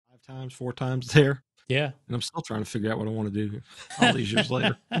times, 4 times there. Yeah. And I'm still trying to figure out what I want to do all these years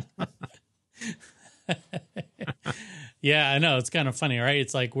later. Yeah, I know. It's kind of funny, right?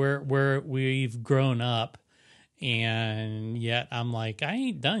 It's like we've grown up, and yet I'm like, I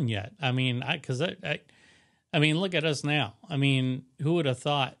ain't done yet. I mean, I mean, look at us now. I mean, who would have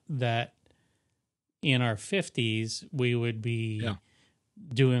thought that in our 50s we would be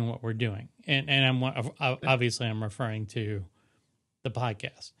doing what we're doing? And obviously I'm referring to the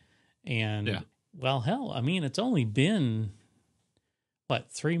podcast. And well, hell, I mean, it's only been what,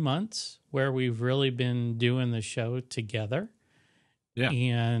 3 months where we've really been doing the show together. Yeah.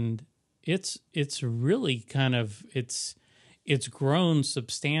 And it's really kind of, it's grown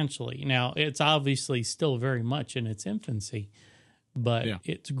substantially. Now, it's obviously still very much in its infancy, but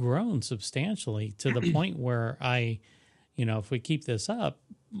it's grown substantially to the point where if we keep this up,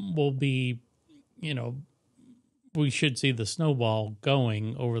 we'll be, we should see the snowball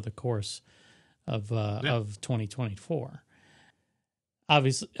going over the course of 2024.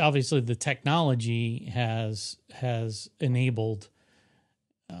 Obviously, the technology has enabled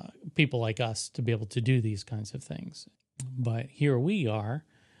people like us to be able to do these kinds of things. But here we are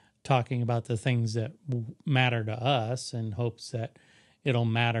talking about the things that matter to us in hopes that it'll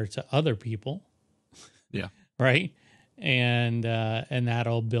matter to other people. Yeah. Right. And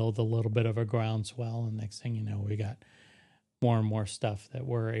that'll build a little bit of a groundswell. And next thing you know, we got more and more stuff that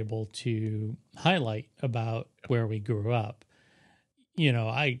we're able to highlight about where we grew up.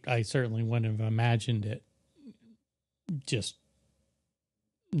 I certainly wouldn't have imagined it. Just,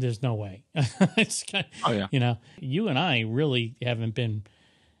 there's no way. It's kind of, you and I really haven't been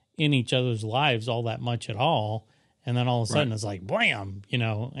in each other's lives all that much at all. And then all of a sudden it's like, blam,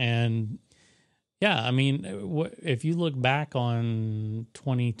 and yeah, I mean, if you look back on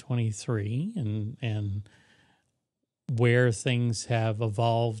 2023 and where things have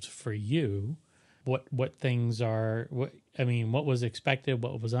evolved for you, what things are, what was expected,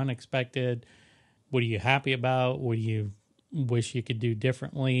 what was unexpected, what are you happy about, what do you wish you could do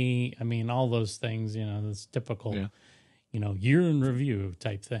differently? I mean, all those things, this typical, year in review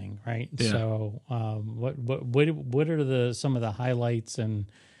type thing, right? Yeah. So, what are some of the highlights and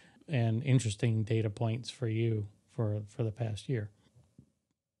interesting data points for you for the past year?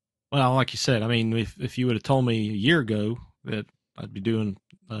 Well, like you said, I mean, if you would have told me a year ago that I'd be doing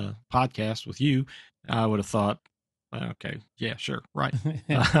a podcast with you, I would have thought, okay, yeah, sure, right.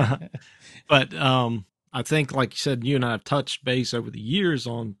 But I think, like you said, you and I have touched base over the years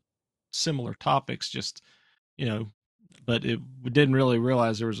on similar topics, just, but we didn't really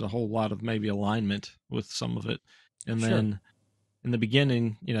realize there was a whole lot of maybe alignment with some of it. And then in the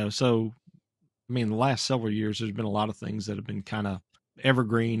beginning, so, I mean, the last several years, there's been a lot of things that have been kind of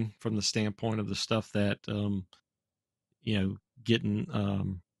evergreen from the standpoint of the stuff that, getting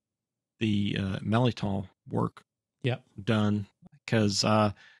the Melitol work done, because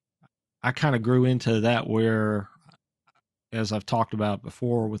I kind of grew into that where, as I've talked about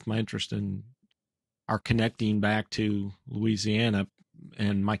before, with my interest in our connecting back to Louisiana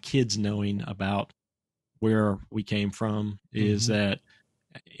and my kids knowing about where we came from, is that,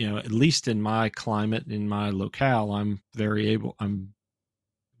 at least in my climate, in my locale, I'm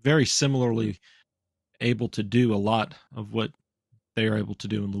very similarly able to do a lot of what they are able to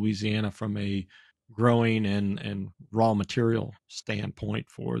do in Louisiana from a growing and raw material standpoint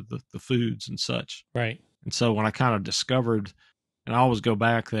for the foods and such. Right. And so when I kind of discovered, and I always go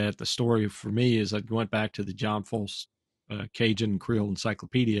back, that the story for me is I went back to the John Folse Cajun Creole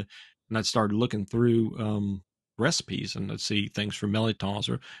Encyclopedia, and I started looking through recipes, and I'd see things for melitons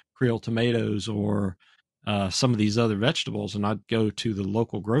or Creole tomatoes or some of these other vegetables, and I'd go to the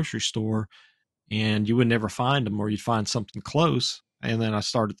local grocery store, and you would never find them, or you'd find something close. And then I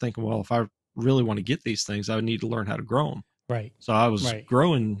started thinking, well, if I really want to get these things, I would need to learn how to grow them. Right. So I was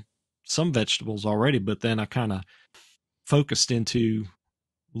growing some vegetables already, but then I kind of focused into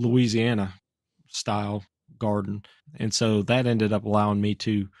Louisiana style garden. And so that ended up allowing me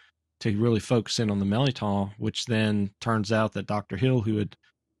to really focus in on the Melitol, which then turns out that Dr. Hill, who had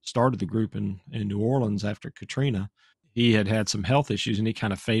started the group in New Orleans after Katrina, he had some health issues, and he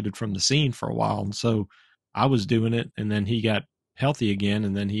kind of faded from the scene for a while. And so I was doing it, and then he got healthy again,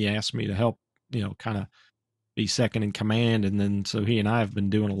 and then he asked me to help, kind of be second in command. And then so he and I have been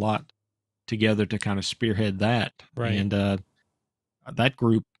doing a lot together to kind of spearhead that. Right. And that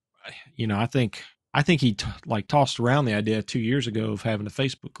group, I think he tossed around the idea 2 years ago of having a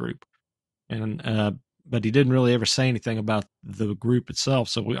Facebook group, and but he didn't really ever say anything about the group itself.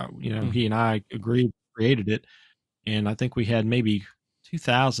 So we, he and I agreed, created it, and I think we had maybe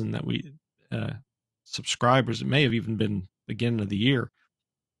 2,000 that we subscribers. It may have even been beginning of the year,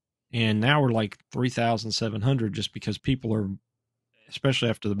 And now we're like 3,700 just because people are, especially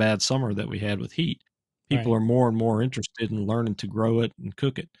after the bad summer that we had with heat, people Right. are more and more interested in learning to grow it and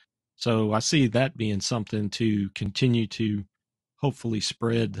cook it. So I see that being something to continue to hopefully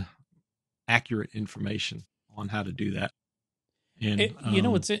spread accurate information on how to do that. And You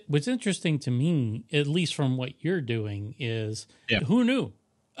know, what's interesting to me, at least from what you're doing, is yeah, who knew?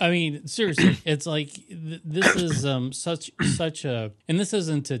 I mean, seriously, it's like this is such a, and this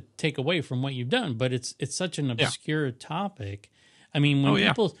isn't to take away from what you've done, but it's such an yeah, obscure topic. I mean, oh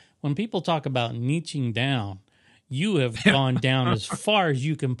yeah, when people talk about niching down, you have yeah, gone down as far as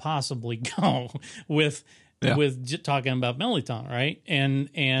you can possibly go with yeah, talking about Melitone, right? yeah,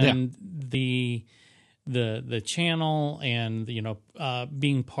 And the channel, and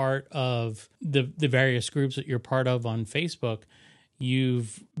being part of the various groups that you're part of on Facebook,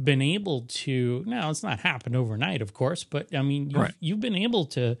 you've been able to, now it's not happened overnight, of course, but I mean right, you've been able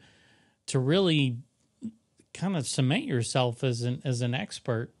to really kind of cement yourself as an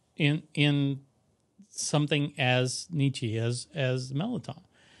expert in something as niche as Melitone.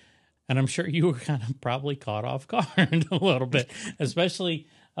 And I'm sure you were kind of probably caught off guard a little bit, especially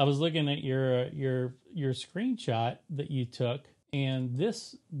I was looking at your screenshot that you took, and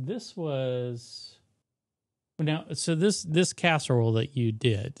this was now. So this casserole that you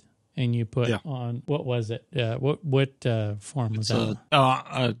did, and you put yeah. on, what was it? What form was It's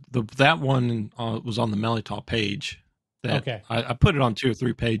that? that one was on the Melitol page. That Okay, I put it on 2 or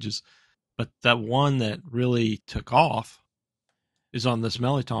 3 pages, but that one that really took off is on this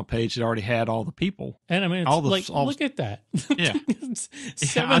Melitol page that already had all the people. and I mean it's All the like, all look at that, yeah. Yeah, I know.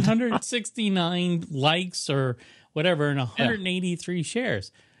 769 likes or whatever, and Yeah, 183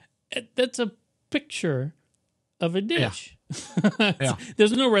 shares. That's a picture of a yeah, dish. yeah.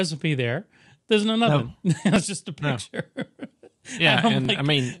 There's no recipe there. There's no No, nothing. It's just a no. picture. Yeah, And I'm and I like,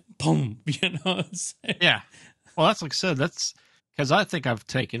 mean, boom, yeah. Well, that's like I said, that's because I think I've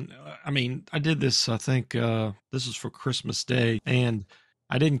taken, I mean, I did this, I think this was for Christmas Day, and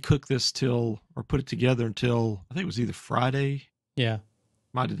I didn't cook this till, or put it together until, I think it was either Friday, yeah.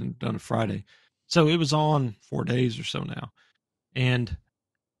 might have done it Friday. So it was on 4 days or so now. And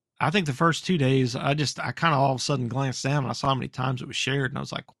I think the first 2 days, I kind of all of a sudden glanced down and I saw how many times it was shared, and I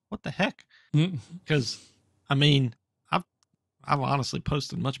was like, what the heck? Mm. Because, I mean, I've honestly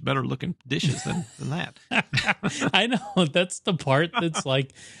posted much better looking dishes than that. I know, that's the part that's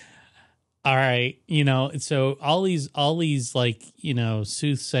like, all right, so all these like,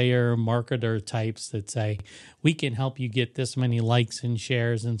 soothsayer marketer types that say we can help you get this many likes and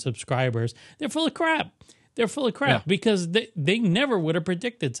shares and subscribers, they're full of crap. They're full of Yeah, crap, because they never would have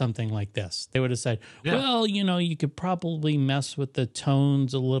predicted something like this. They would have said, yeah, well, you could probably mess with the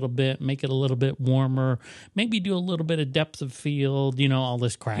tones a little bit, make it a little bit warmer, maybe do a little bit of depth of field, all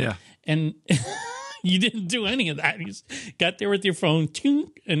this crap. yeah, And you didn't do any of that. You just got there with your phone,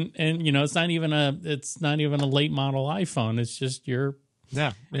 and it's not even a late model iPhone. It's just your,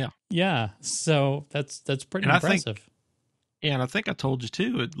 yeah, yeah. yeah. So that's pretty And impressive. I think I told you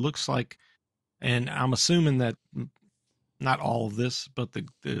too. It looks like, and I'm assuming that not all of this, but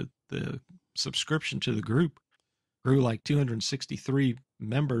the subscription to the group grew like 263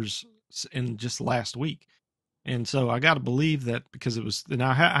 members in just last week. And so I got to believe that, because it was, and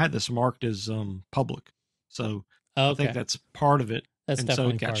I had this marked as public. So I think Okay, that's part of it. that's And so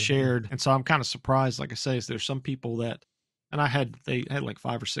definitely it got part of it. shared. And so I'm kind of surprised, like I say, is there's some people that, and they had like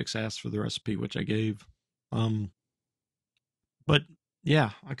 5 or 6 asks for the recipe, which I gave. But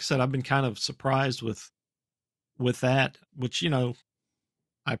yeah, like I said, I've been kind of surprised with that, which, I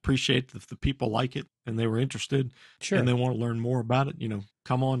appreciate if the people like it and they were interested and Sure. they want to learn more about it,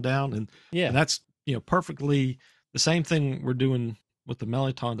 come on down. And Yeah. that's, perfectly the same thing we're doing with the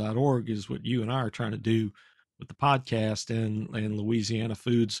Melitone.org is what you and I are trying to do with the podcast and Louisiana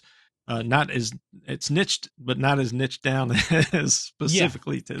foods. Not as it's niched, but not as niched down as Yeah.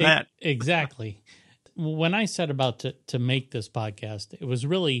 specifically to that. Exactly. When I set about to make this podcast, it was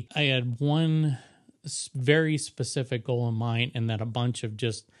really, I had one very specific goal in mind, and that a bunch of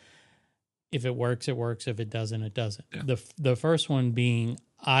just, if it works, it works. If it doesn't, it doesn't. Yeah. The first one being,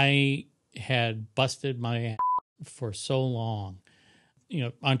 I had busted my ass for so long.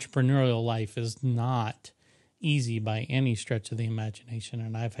 Entrepreneurial life is not easy by any stretch of the imagination,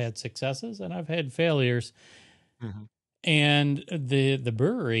 and I've had successes and I've had failures. Mm-hmm. And the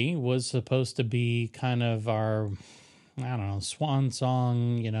brewery was supposed to be kind of our, I don't know, swan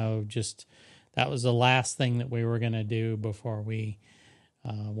song, just that was the last thing that we were going to do before we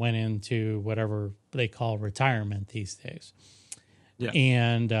went into whatever they call retirement these days. Yeah.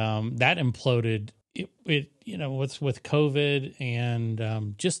 And that imploded it with COVID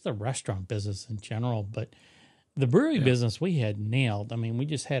and just the restaurant business in general, but the brewery business we had nailed. I mean, we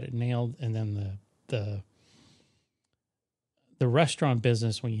just had it nailed, and then the restaurant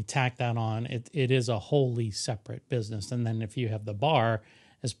business, when you tack that on, it is a wholly separate business. And then if you have the bar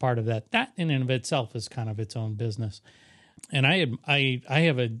as part of that, that in and of itself is kind of its own business. And I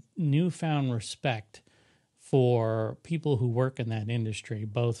have a newfound respect for people who work in that industry,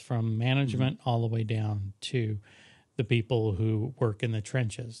 both from management all the way down to the people who work in the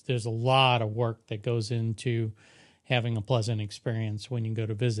trenches. There's a lot of work that goes into having a pleasant experience when you go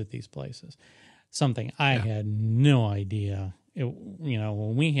to visit these places. Something I had no idea.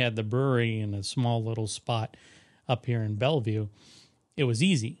 When we had the brewery in a small little spot up here in Bellevue, it was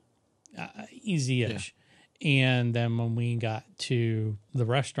easy, easy-ish. Yeah. And then when we got to the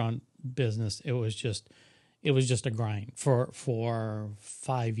restaurant business, it was just a grind for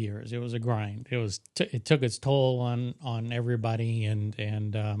 5 years. It was a grind. It took its toll on everybody,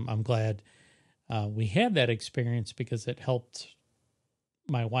 and I'm glad we had that experience because it helped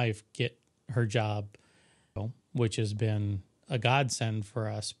my wife get her job, which has been a godsend for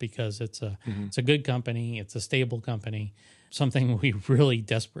us because it's a good company, it's a stable company, something we really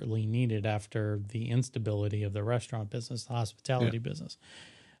desperately needed after the instability of the restaurant business, the hospitality business.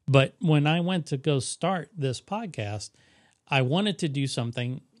 But when I went to go start this podcast, I wanted to do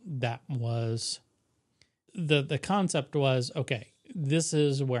something that was the concept was, okay, this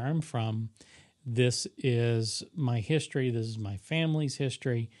is where I'm from. This is my history. This is my family's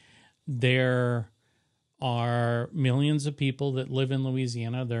history. There are millions of people that live in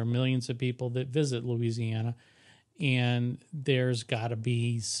Louisiana. There are millions of people that visit Louisiana. And there's got to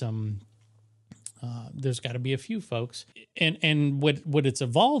be a few folks. And what it's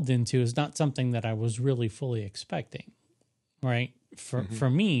evolved into is not something that I was really fully expecting, right? For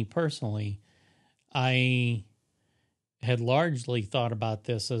me personally, I had largely thought about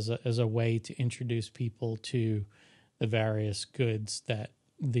this as a way to introduce people to the various goods that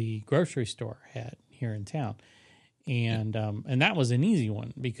the grocery store had here in town. And that was an easy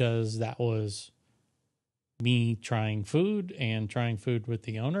one because that was me trying food with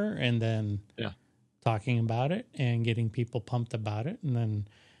the owner and then talking about it and getting people pumped about it and then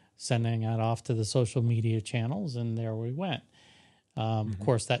sending it off to the social media channels. And there we went. Of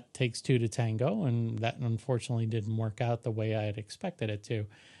course, that takes two to tango, and that unfortunately didn't work out the way I had expected it to.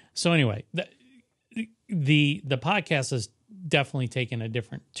 So anyway, the podcast has definitely taken a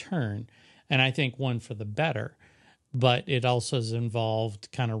different turn, and I think one for the better. But it also has involved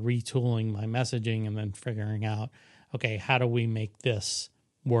kind of retooling my messaging and then figuring out, okay, how do we make this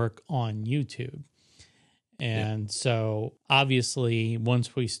work on YouTube? And so obviously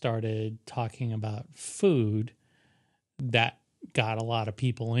once we started talking about food, that got a lot of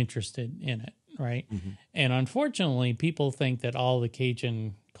people interested in it, right? And unfortunately, people think that all the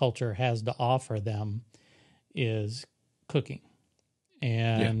Cajun culture has to offer them is cooking.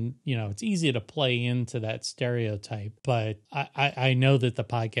 And, it's easy to play into that stereotype, but I know that the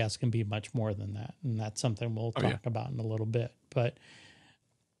podcast can be much more than that. And that's something we'll talk about in a little bit. But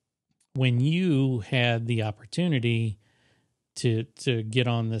when you had the opportunity to get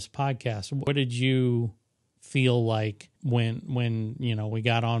on this podcast, what did you feel like when we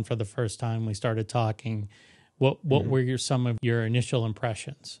got on for the first time, we started talking? What were some of your initial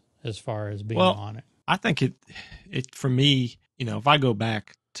impressions as far as being on it? I think it for me, if I go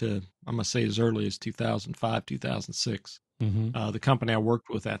back to, I'm going to say as early as 2005, 2006, the company I worked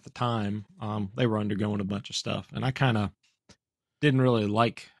with at the time, they were undergoing a bunch of stuff. And I kind of didn't really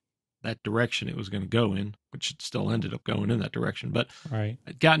like that direction it was going to go in, which it still ended up going in that direction. But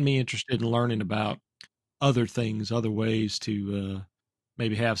it got me interested in learning about other things, other ways to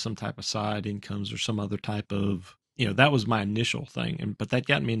maybe have some type of side incomes or some other type of, that was my initial thing. But that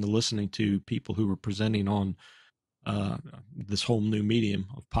got me into listening to people who were presenting on this whole new medium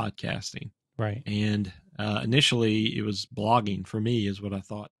of podcasting. Right. And initially it was blogging for me is what I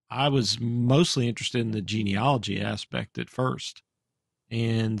thought. I was mostly interested in the genealogy aspect at first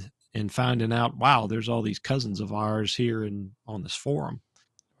and finding out, wow, there's all these cousins of ours here on this forum.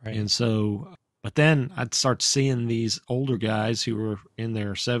 Right. And so, but then I'd start seeing these older guys who were in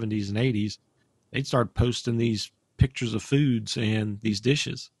their 70s and 80s. They'd start posting these pictures of foods and these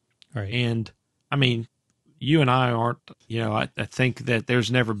dishes. Right. And I mean, you and I aren't, I think that there's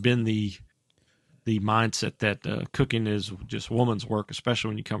never been the mindset that cooking is just woman's work, especially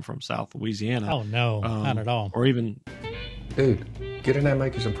when you come from South Louisiana. Oh, no, not at all. Or even... Dude, get in there,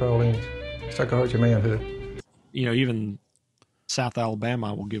 make you some pralines. Start to hurt your manhood. Even South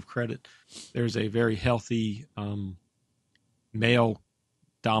Alabama, I will give credit. There's a very healthy male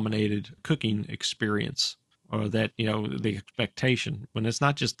dominated cooking experience, or that, the expectation, when it's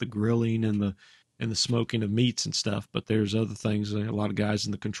not just the grilling and the smoking of meats and stuff, but there's other things. A lot of guys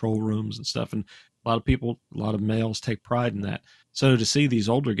in the control rooms and stuff, and a lot of males take pride in that. So to see these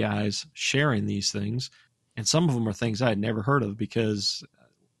older guys sharing these things, and some of them are things I had never heard of, because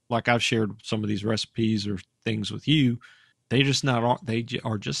like I've shared some of these recipes or things with you, they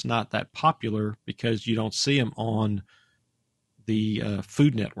are just not that popular, because you don't see them on the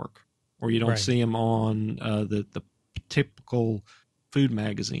Food Network, or you don't Right. see them on the typical food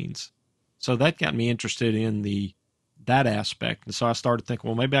magazines. So that got me interested in that aspect. And so I started thinking,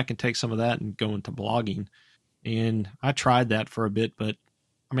 well, maybe I can take some of that and go into blogging. And I tried that for a bit, but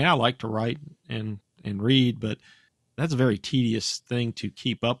I mean, I like to write and read, but that's a very tedious thing to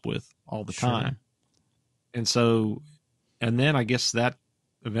keep up with all the time. And so, and then I guess that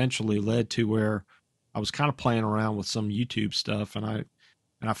eventually led to where I was kind of playing around with some YouTube stuff, and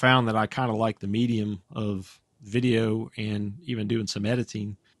I found that I kind of like the medium of video, and even doing some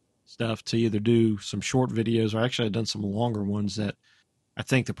editing stuff, to either do some short videos, or actually I've done some longer ones that I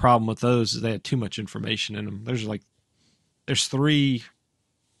think the problem with those is they had too much information in them. There's 3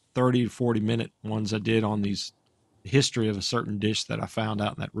 30 to 40 minute ones I did on the history of a certain dish that I found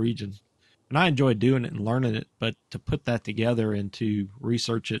out in that region. And I enjoyed doing it and learning it, but to put that together and to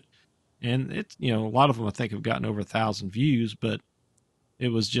research it, and it's, a lot of them I think have gotten over 1,000 views, but it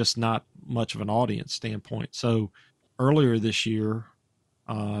was just not much of an audience standpoint. So earlier this year,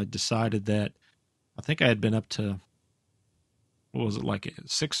 I decided that I think I had been up to, what was it, like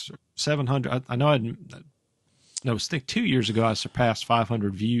 600 or 700? I know I think 2 years ago I surpassed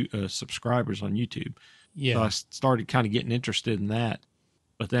 500 subscribers on YouTube. Yeah. So I started kind of getting interested in that.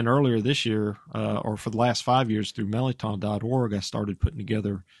 But then earlier this year, or for the last 5 years, through Mellyton.org, I started putting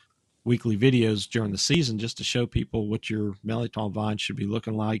together weekly videos during the season, just to show people what your Mellyton vine should be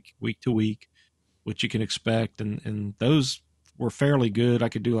looking like week to week, what you can expect. And those were fairly good. I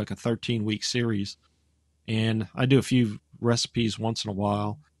could do like a 13-week series, and I do a few recipes once in a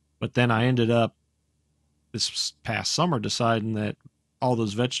while. But then I ended up this past summer deciding that all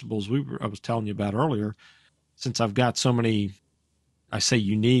those vegetables I was telling you about earlier, since I've got so many, I say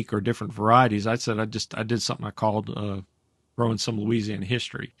unique or different varieties, I said I did something I called growing some Louisiana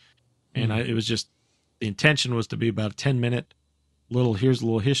history. And it was just, the intention was to be about a 10-minute here's a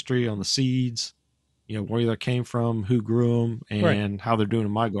little history on the seeds, where they came from, who grew them, and how they're doing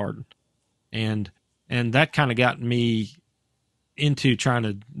in my garden. And that kind of got me into trying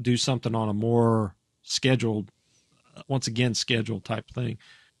to do something on a more scheduled type thing.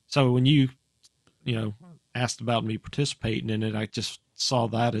 So when you asked about me participating in it, I just saw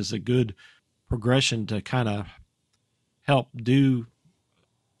that as a good progression to kind of help do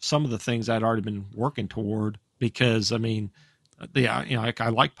some of the things I'd already been working toward. Because I mean, I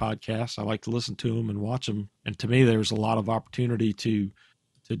like podcasts. I like to listen to them and watch them. And to me, there's a lot of opportunity to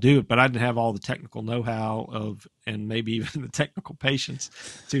do it, but I didn't have all the technical know-how and maybe even the technical patience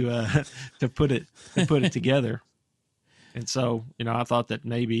to put it together. And so, I thought that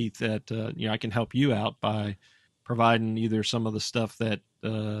maybe that, I can help you out by providing either some of the stuff that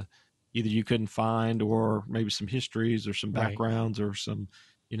either you couldn't find, or maybe some histories or some backgrounds, or some,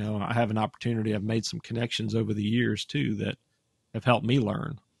 I have an opportunity. I've made some connections over the years too that have helped me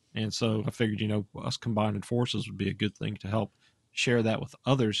learn. And so I figured, us combining forces would be a good thing to help share that with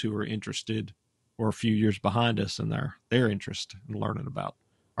others who are interested or a few years behind us in their interest in learning about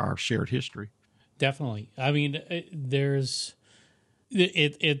our shared history. Definitely. I mean, it's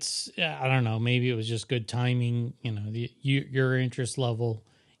I don't know, maybe it was just good timing, your interest level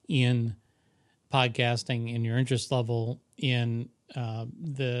in podcasting and your interest level in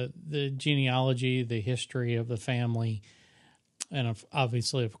the genealogy, the history of the family, and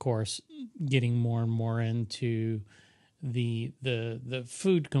obviously, of course, getting more and more into the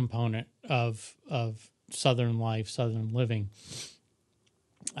food component of Southern life, Southern living.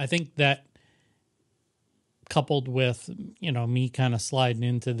 I think that, coupled with, me kind of sliding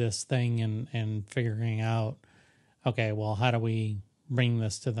into this thing and figuring out, okay, well, how do we bring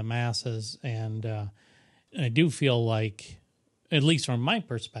this to the masses? And I do feel like, at least from my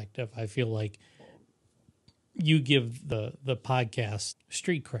perspective, I feel like you give the podcast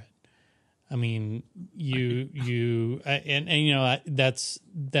street cred. I mean, that's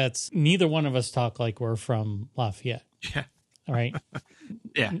neither one of us talk like we're from Lafayette. Yeah. Right.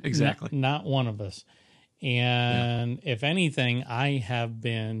 Yeah, exactly. Not one of us. And if anything, I have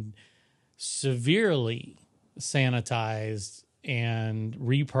been severely sanitized and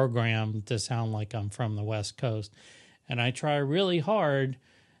reprogrammed to sound like I'm from the West Coast. And I try really hard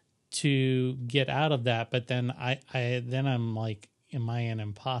to get out of that. But then I'm like, am I an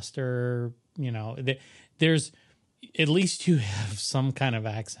imposter? You know, there's at least you have some kind of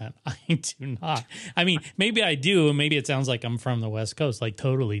accent. I do not. I mean, maybe I do, and maybe it sounds like I'm from the West Coast, like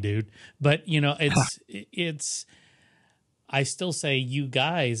totally, dude. But you know, it's. I still say you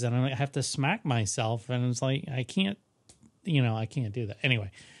guys, and I have to smack myself, and it's like I can't, you know, I can't do that.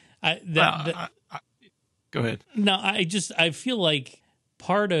 Anyway, go ahead. No, I feel like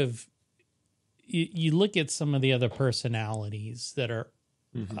part of you look at some of the other personalities that are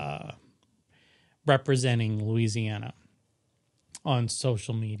representing Louisiana on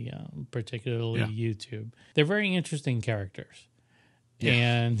social media, particularly YouTube. They're very interesting characters,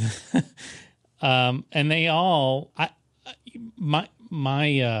 and and they all.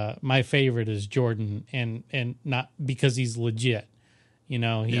 My favorite is Jordan, and not because he's legit. You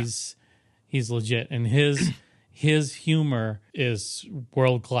know, he's legit, and his humor is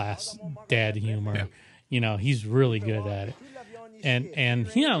world class dad humor. Yeah. You know, he's really good at it. And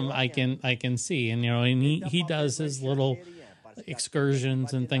him I can see, and you know, and he does his little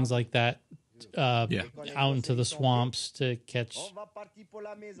excursions and things like that out into the swamps to catch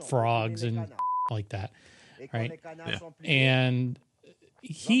frogs and like that. Right. Yeah. And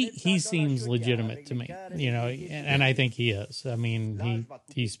he seems legitimate to me, you know, and I think he is. I mean,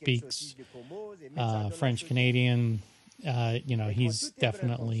 he speaks French Canadian, you know, he's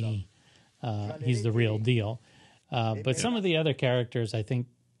definitely he's the real deal. But some of the other characters I think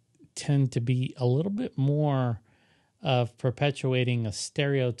tend to be a little bit more of perpetuating a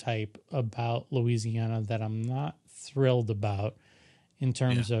stereotype about Louisiana that I'm not thrilled about in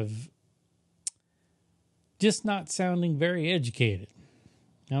terms of just not sounding very educated.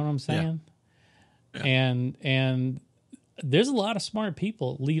 You know what I'm saying? Yeah. Yeah. And there's a lot of smart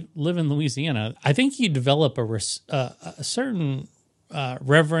people live in Louisiana. I think you develop a certain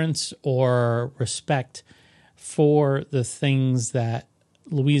reverence or respect for the things that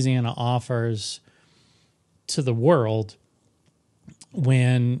Louisiana offers to the world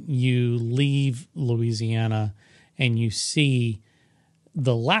when you leave Louisiana and you see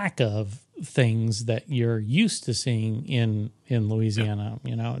the lack of things that you're used to seeing in Louisiana.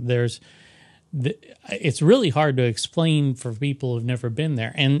 You know, it's really hard to explain for people who've never been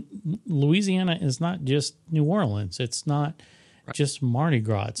there. And Louisiana is not just New Orleans. It's not just Mardi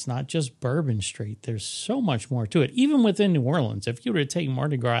Gras. It's not just Bourbon Street. There's so much more to it. Even within New Orleans, if you were to take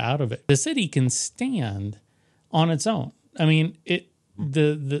Mardi Gras out of it, the city can stand on its own. I mean,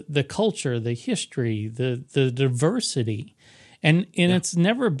 the culture, the history, the diversity. And it's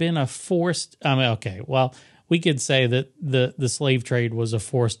never been a forced. I mean, okay, well, we could say that the slave trade was a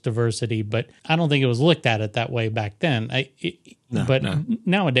forced diversity, but I don't think it was looked at it that way back then.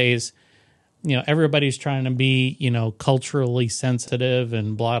 Nowadays, you know, everybody's trying to be, you know, culturally sensitive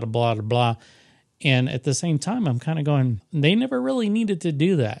and blah blah blah blah. And at the same time, I'm kind of going, they never really needed to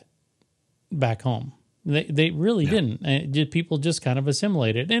do that back home. They really didn't. People just kind of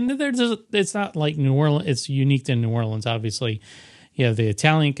assimilated. And it's not like New Orleans. It's unique to New Orleans, obviously. You have the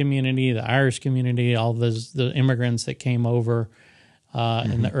Italian community, the Irish community, all the immigrants that came over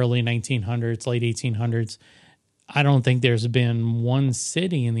in the early 1900s, late 1800s. I don't think there's been one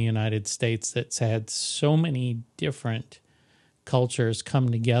city in the United States that's had so many different cultures come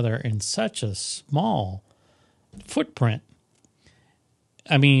together in such a small footprint.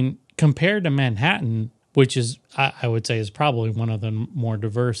 I mean, compared to Manhattan, which is, I would say, is probably one of the more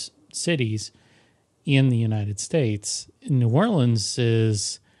diverse cities in the United States, New Orleans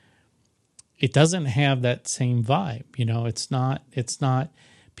it doesn't have that same vibe. You know, it's not,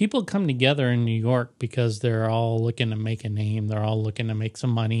 people come together in New York because they're all looking to make a name. They're all looking to make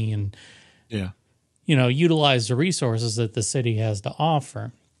some money and, you know, utilize the resources that the city has to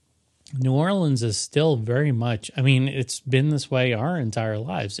offer. New Orleans is still very much, I mean, it's been this way our entire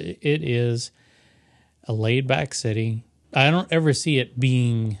lives. It is a laid-back city. I don't ever see it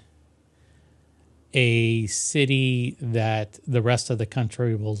being a city that the rest of the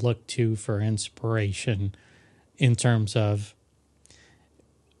country will look to for inspiration in terms of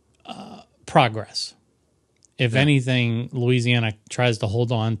progress. If anything, Louisiana tries to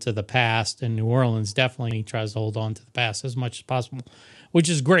hold on to the past, and New Orleans definitely tries to hold on to the past as much as possible, which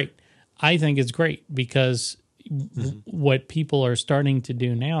is great. I think it's great because what people are starting to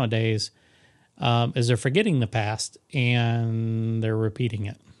do nowadays is they're forgetting the past and they're repeating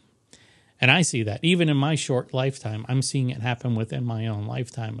it. And I see that even in my short lifetime, I'm seeing it happen within my own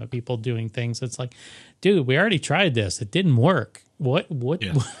lifetime of people doing things. It's like, dude, we already tried this. It didn't work.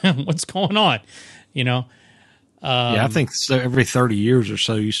 What's going on? You know? I think so every 30 years or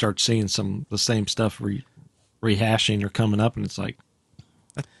so, you start seeing the same stuff rehashing or coming up, and it's like,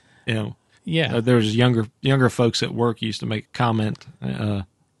 you know, Yeah. There's younger folks at work used to make a comment.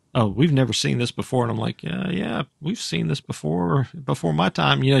 Oh, we've never seen this before, and I'm like, yeah, we've seen this before my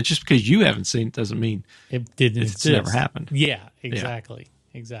time. Just because you haven't seen it doesn't mean It didn't it's exist. never happened. Yeah, exactly.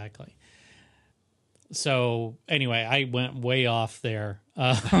 Yeah. Exactly. So anyway, I went way off there.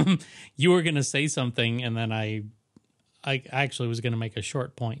 You were going to say something, and then I actually was going to make a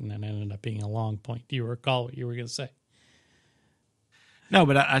short point, and then it ended up being a long point. Do you recall what you were going to say? No,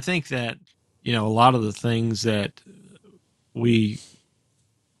 but I think that, a lot of the things that we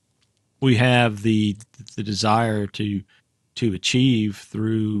have the desire to achieve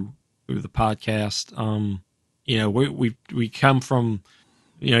through the podcast. We come from,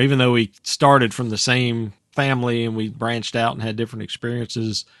 even though we started from the same family and we branched out and had different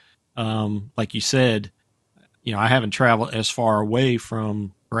experiences, like you said, I haven't traveled as far away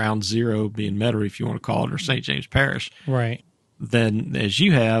from ground zero, being Metairie, if you want to call it, or St. James Parish, right, than as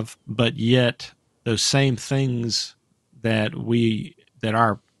you have. But yet those same things that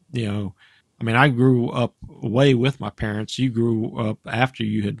are, I grew up away with my parents. You grew up after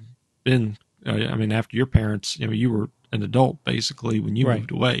you had been, after your parents, you were an adult basically when you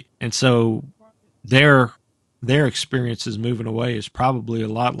moved away. And so their experiences moving away is probably a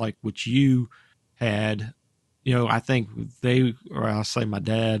lot like what you had. I think I'll say my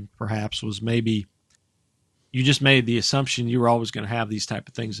dad perhaps was maybe, you just made the assumption you were always going to have these type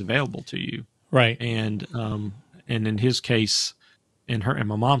of things available to you. Right. And in his case, in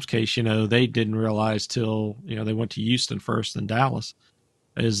my mom's case, they didn't realize till, they went to Houston first, then Dallas,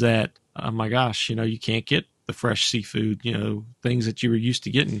 is that, oh my gosh, you can't get the fresh seafood, things that you were used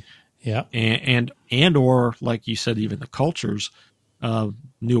to getting. Yeah. And or like you said, even the cultures of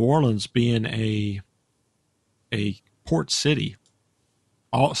New Orleans being a port city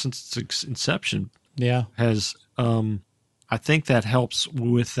all since its inception. Yeah. Has, I think that helps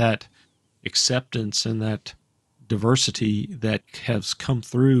with that acceptance and that diversity that has come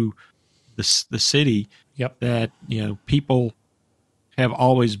through the city. Yep. That, people have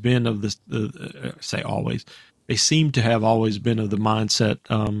always been of this, say always, they seem to have always been of the mindset,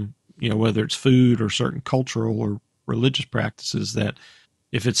 whether it's food or certain cultural or religious practices, that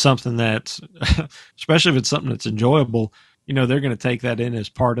if it's something that's, especially if it's something that's enjoyable, they're going to take that in as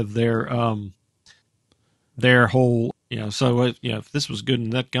part of their whole, so, if this was good in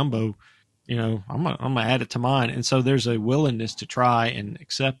that gumbo, I'm gonna add it to mine. And so there's a willingness to try and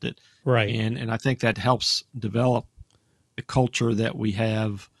accept it. Right. And I think that helps develop the culture that we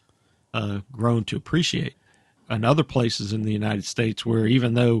have grown to appreciate. And other places in the United States where,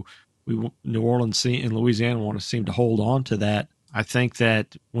 even though New Orleans and Louisiana want to seem to hold on to that, I think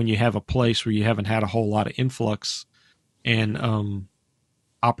that when you have a place where you haven't had a whole lot of influx and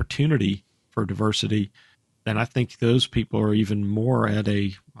opportunity for diversity, then I think those people are even more at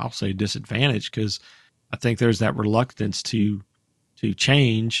I'll say disadvantage, because I think there's that reluctance to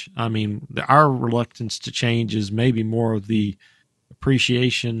change. Our reluctance to change is maybe more of the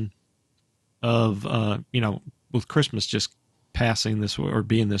appreciation of, with Christmas just passing this or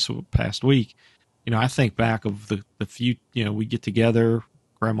being this past week, I think back of the few, we get together,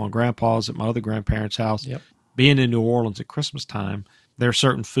 grandma and grandpa's at my other grandparents' house. Yep. Being in New Orleans at Christmas time, there are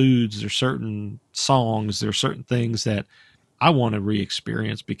certain foods, there are certain songs, there are certain things that I want to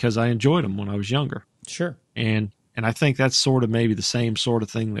re-experience because I enjoyed them when I was younger. Sure. And I think that's sort of maybe the same sort of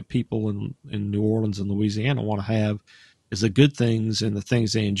thing that people in New Orleans and Louisiana want to have, is the good things and the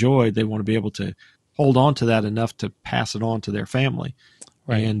things they enjoyed. They want to be able to hold on to that enough to pass it on to their family.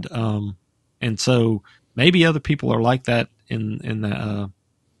 Right. And so maybe other people are like that in the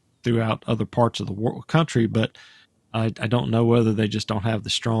throughout other parts of the country, but I don't know whether they just don't have the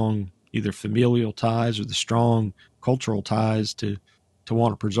strong either familial ties or the strong cultural ties to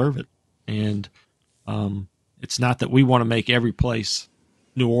want to preserve it. And it's not that we want to make every place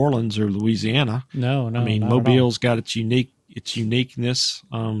New Orleans or Louisiana. No. Mobile's got its uniqueness.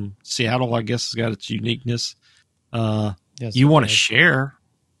 Seattle, I guess, has got its uniqueness. Yes, you want to share,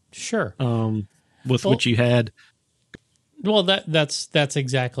 sure, with what you had. Well, that's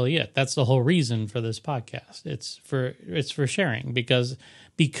exactly it. That's the whole reason for this podcast. It's for sharing because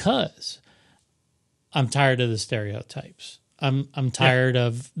I'm tired of the stereotypes. I'm tired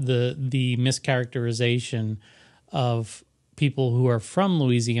of the mischaracterization of people who are from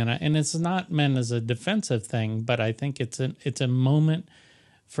Louisiana, and it's not meant as a defensive thing, but I think it's a moment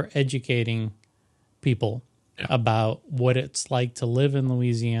for educating people about what it's like to live in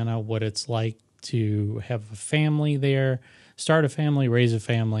Louisiana, what it's like to have a family there, start a family, raise a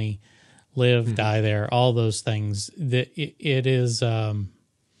family, live, die there, all those things. That it is,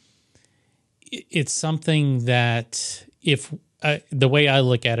 it's something that if the way I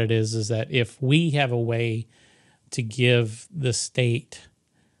look at it is that if we have a way to give the state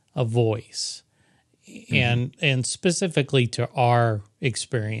a voice, and specifically to our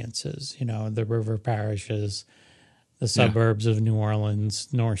experiences, the river parishes, the suburbs of New Orleans,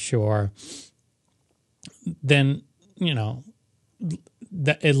 North Shore, then,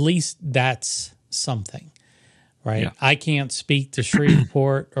 at least that's something, right? Yeah. I can't speak to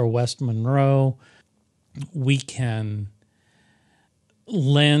Shreveport or West Monroe. We can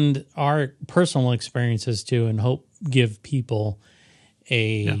lend our personal experiences to and hope give people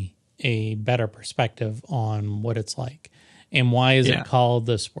a better perspective on what it's like. And why is it called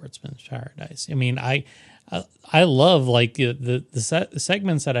the Sportsman's Paradise? I mean, I love like the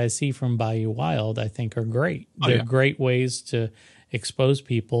segments that I see from Bayou Wild. I think are great. They're great ways to expose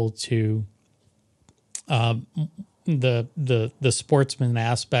people to the sportsman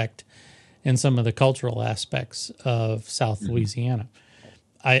aspect and some of the cultural aspects of South Louisiana.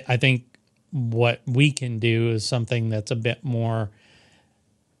 I think what we can do is something that's a bit more.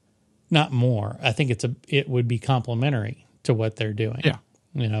 Not more. I think it would be complementary to what they're doing. Yeah.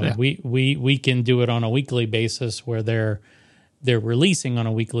 We can do it on a weekly basis where they're releasing on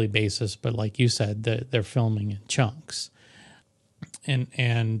a weekly basis, but like you said, they're filming in chunks.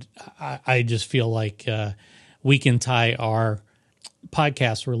 And I just feel like we can tie our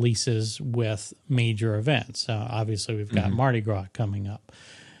podcast releases with major events. Obviously, we've got Mardi Gras coming up,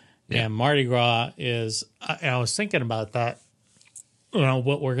 and Mardi Gras is. I was thinking about that.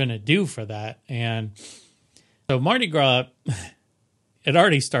 What we're going to do for that. And so Mardi Gras, it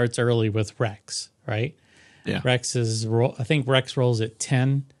already starts early with Rex, right? Yeah. I think Rex rolls at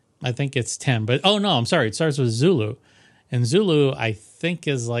 10. I think it's 10. But, I'm sorry. It starts with Zulu. And Zulu, I think,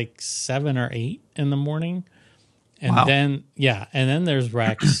 is like 7 or 8 in the morning. And then, and then there's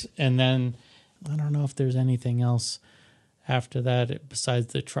Rex. And then I don't know if there's anything else after that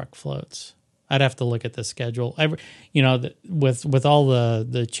besides the truck floats. I'd have to look at the schedule. With all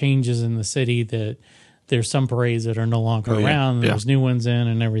the changes in the city, that there's some parades that are no longer around. There's new ones in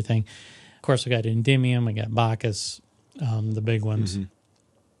and everything. Of course, I got Endymion, I got Bacchus, the big ones,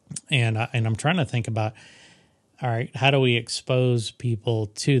 and I'm trying to think about, all right, how do we expose people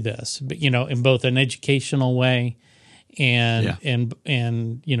to this? But in both an educational way, and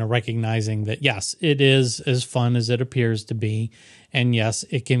recognizing that yes, it is as fun as it appears to be. And yes,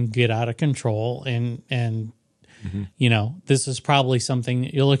 it can get out of control, and this is probably something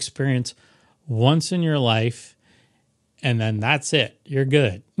that you'll experience once in your life, and then that's it. You're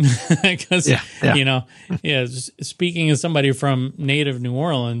good. Because speaking as somebody from native New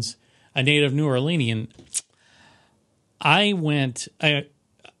Orleans, a native New Orleanian,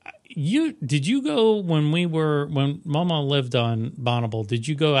 did you go when Mama lived on Bonneville? Did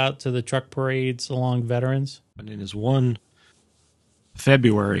you go out to the truck parades along Veterans? And it is one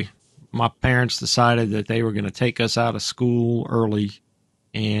February, my parents decided that they were going to take us out of school early,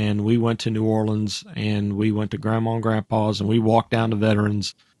 and we went to New Orleans, and we went to Grandma and Grandpa's, and we walked down to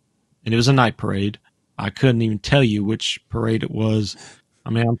Veterans, and it was a night parade. I couldn't even tell you which parade it was. I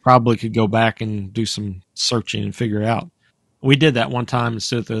mean, I probably could go back and do some searching and figure it out. We did that one time and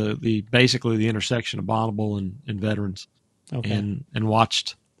stood at basically the intersection of Bonneville and Veterans, and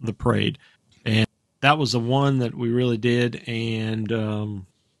watched the parade. And that was the one that we really did. And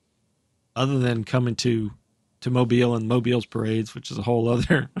other than coming to Mobile and Mobile's parades, which is a whole other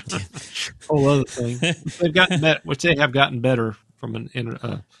thing, they've gotten better, which they have gotten better from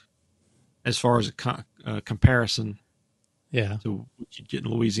as far as a comparison, to what you get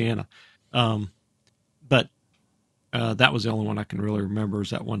in Louisiana. But that was the only one I can really remember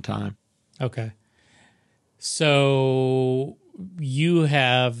is that one time. Okay. So you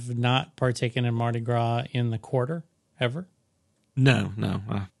have not partaken in Mardi Gras in the quarter ever? No.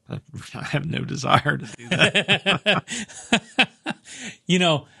 I have no desire to do that.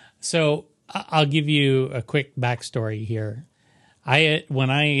 So I'll give you a quick backstory here. When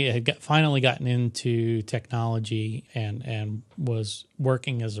I had finally gotten into technology and was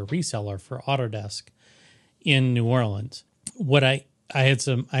working as a reseller for Autodesk in New Orleans, my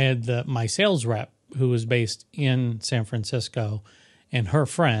sales rep who was based in San Francisco, and her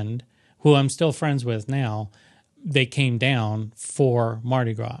friend, who I'm still friends with now, they came down for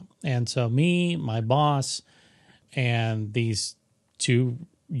Mardi Gras. And so me, my boss, and these two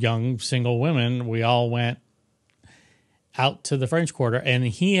young single women, we all went out to the French Quarter, and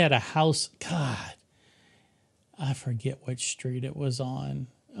he had a house. God, I forget which street it was on,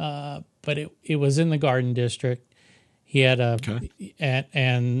 but it was in the Garden District. He had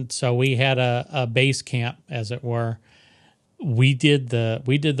and so we had a base camp, as it were, we did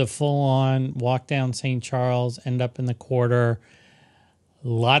the full on walk down St. Charles, end up in the quarter.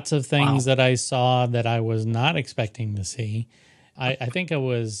 Lots of things that I saw that I was not expecting to see. I think I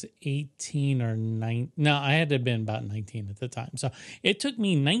was 18 or 9. No, I had to have been about 19 at the time. So it took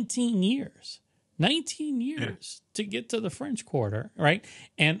me 19 years to get to the French Quarter, right?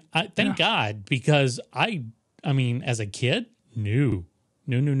 And I thank God, because I mean, as a kid, no.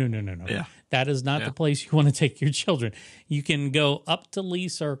 Yeah. That is not the place you want to take your children. You can go up to Lee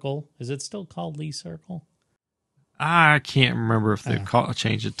Circle. Is it still called Lee Circle? I can't remember if they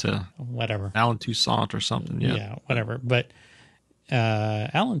changed it to whatever, Alan Toussaint or something. Yeah, whatever. But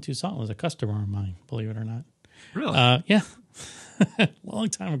Alan Toussaint was a customer of mine, believe it or not. Really? Yeah. Long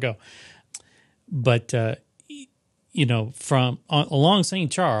time ago. But, from along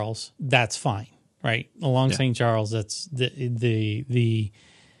St. Charles, that's fine, right? Along St. Charles, that's the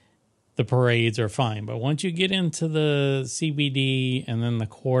parades are fine. But once you get into the CBD and then the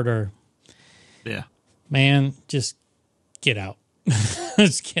quarter, man, just get out.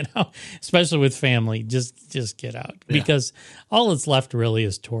 Just get out, especially with family. Just get out, because all that's left really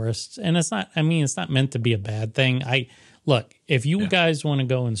is tourists, and it's not. I mean, it's not meant to be a bad thing. Look, if you guys want to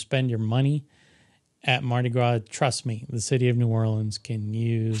go and spend your money at Mardi Gras, trust me, the city of New Orleans can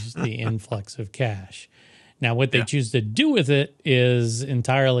use the influx of cash. Now, what they choose to do with it is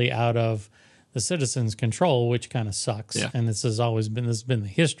entirely out of the citizens' control, which kind of sucks. Yeah. And this has been the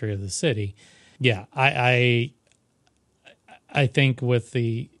history of the city. Yeah, I think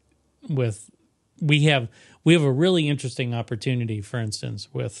we have a really interesting opportunity, for instance,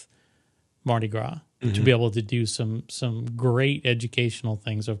 with Mardi Gras, to be able to do some great educational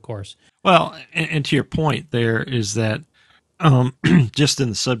things, of course. Well, and to your point there is that just in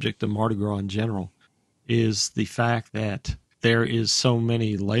the subject of Mardi Gras in general is the fact that there is so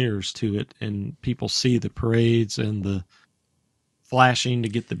many layers to it, and people see the parades and the flashing to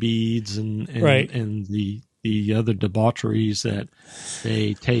get the beads and the other debaucheries that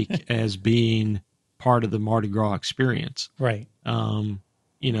they take as being part of the Mardi Gras experience. Right. And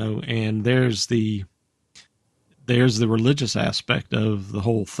there's the religious aspect of the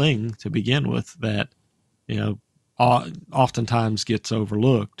whole thing to begin with that, oftentimes gets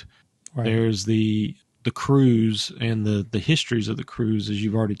overlooked. Right. There's the cruise and the histories of the cruise, as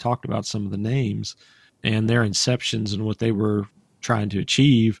you've already talked about some of the names and their inceptions and what they were trying to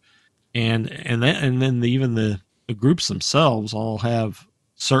achieve. And then even the groups themselves all have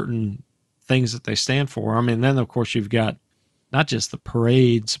certain things that they stand for. I mean, then of course you've got not just the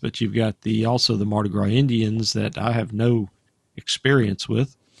parades, but you've got also the Mardi Gras Indians that I have no experience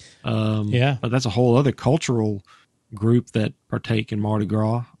with. But that's a whole other cultural group that partake in Mardi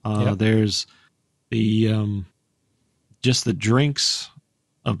Gras. There's the just the drinks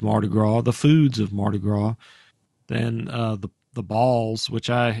of Mardi Gras, the foods of Mardi Gras, then the balls, which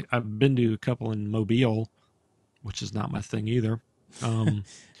I've been to a couple in Mobile, which is not my thing either.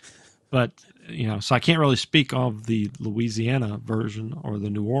 But, so I can't really speak of the Louisiana version or the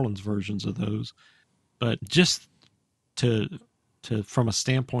New Orleans versions of those. But just to from a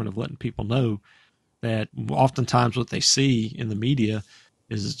standpoint of letting people know that oftentimes what they see in the media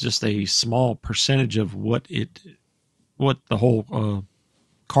is just a small percentage of what the whole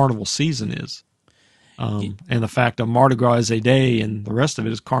carnival season is. And the fact of Mardi Gras is a day and the rest of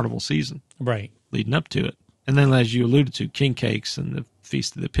it is carnival season. Right. Leading up to it. And then, as you alluded to, king cakes and the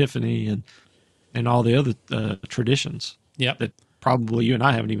Feast of the Epiphany and all the other traditions that probably you and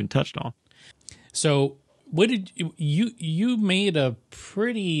I haven't even touched on. So what did you made a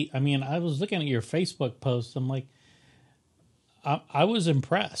pretty, I mean, I was looking at your Facebook post. I'm like, I was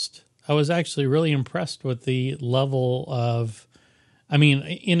impressed. I was actually really impressed with the level of, I mean,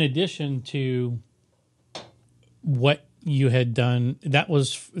 in addition to what you had done, that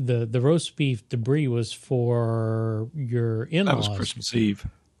was the roast beef debris was for your in-laws. That was Christmas Eve,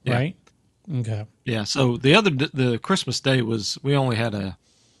 right? Okay. Yeah. So the Christmas Day was, we only had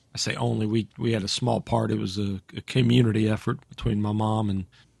we had a small part. It was a community effort between my mom and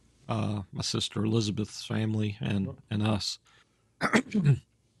my sister Elizabeth's family and us.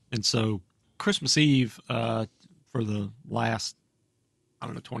 And so Christmas Eve for the last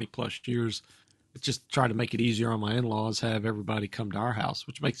 20 plus years, just try to make it easier on my in-laws, have everybody come to our house,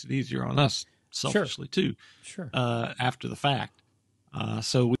 which makes it easier on us selfishly too. Sure. After the fact.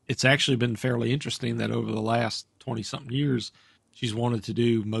 So it's actually been fairly interesting that over the last 20 something years, she's wanted to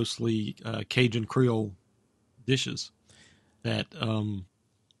do mostly Cajun Creole dishes I'll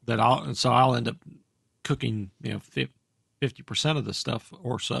end up cooking, 50% of the stuff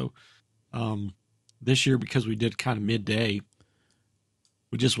or so. This year, because we did kind of midday,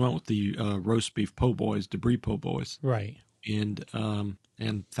 we just went with the roast beef po' boys, debris po' boys. Right. and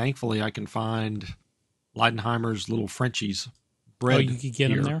thankfully I can find Leidenheimer's Little Frenchies bread. Oh, you could get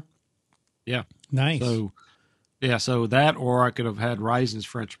them there? Yeah. Nice. So that, or I could have had Rising's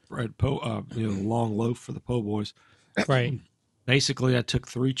French bread, long loaf for the po' boys. Right. Basically, I took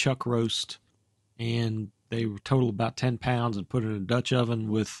 3 chuck roast, and they were total about 10 pounds, and put it in a Dutch oven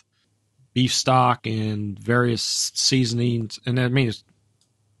with beef stock and various seasonings, and it's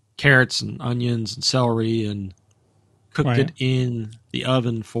carrots and onions and celery, and cooked it in the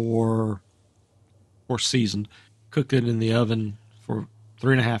oven for seasoned. Cooked it in the oven for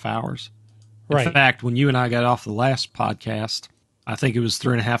 3.5 hours. In fact, when you and I got off the last podcast, I think it was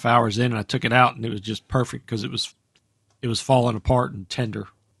 3.5 hours in, and I took it out, and it was just perfect because it was falling apart and tender.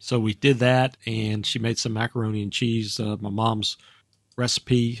 So we did that, and she made some macaroni and cheese, my mom's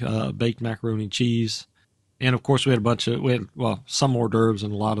recipe, baked macaroni and cheese. And, of course, we had some hors d'oeuvres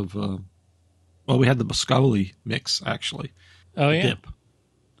and a lot of, we had the Boscoli mix, actually. Oh, yeah. Dip.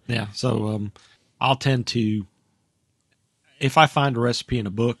 Yeah, so I'll tend to, if I find a recipe in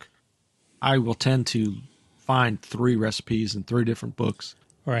a book, I will tend to find 3 recipes in 3 different books.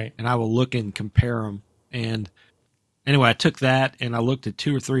 Right. And I will look and compare them. And anyway, I took that and I looked at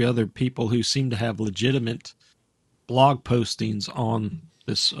 2 or 3 other people who seem to have legitimate blog postings on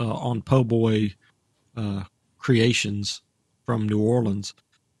this, on po' boy creations from New Orleans.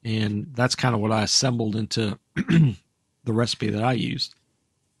 And that's kind of what I assembled into the recipe that I used.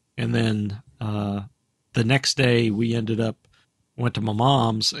 And then the next day we went to my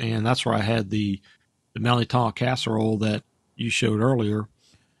mom's, and that's where I had the Melliton casserole that you showed earlier.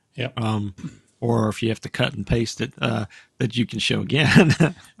 Yep. Or if you have to cut and paste it, that you can show again.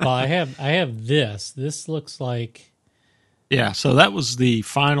 Well, I have this. This looks like. Yeah. So that was the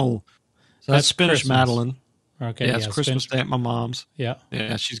final. So that's spinach Christmas. Madeleine. Okay. Yeah, it's Christmas Day at my mom's. Yeah.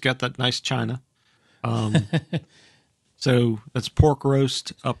 Yeah. She's got that nice china. So that's pork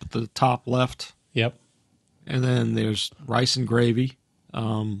roast up at the top left. Yep. And then there's rice and gravy.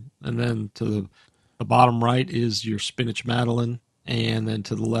 And then to the bottom right is your spinach Madeleine. And then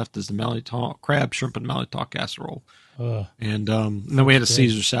to the left is the Melliton, crab, shrimp, and Melliton casserole. And then we had a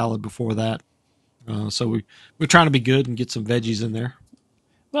Caesar salad before that. So we're trying to be good and get some veggies in there.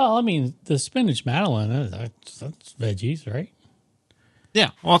 Well, I mean, the spinach Madeleine, that's veggies, right? Yeah,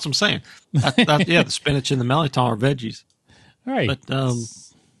 well, that's what I'm saying. The spinach and the Melliton are veggies. Right. But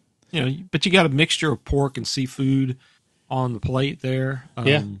but you got a mixture of pork and seafood on the plate there.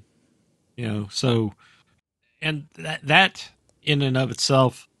 So, and that in and of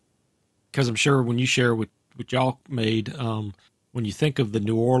itself, because I'm sure when you share what y'all made, when you think of the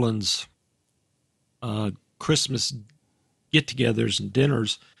New Orleans Christmas get-togethers and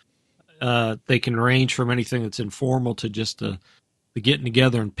dinners, they can range from anything that's informal to just the getting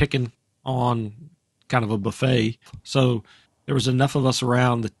together and picking on kind of a buffet. So there was enough of us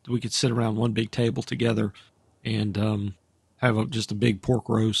around that we could sit around one big table together and have just a big pork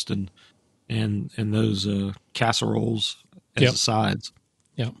roast and those casseroles as the sides.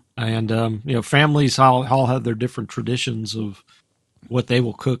 Yep. And families all have their different traditions of what they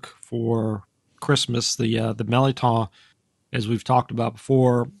will cook for Christmas. The Melliton, as we've talked about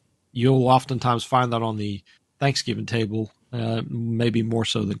before, you'll oftentimes find that on the Thanksgiving table, maybe more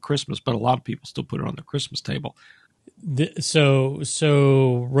so than Christmas, but a lot of people still put it on their Christmas table.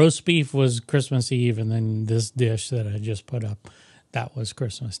 So roast beef was Christmas Eve, and then this dish that I just put up, that was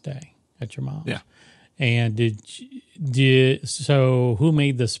Christmas Day at your mom's. Yeah. And so who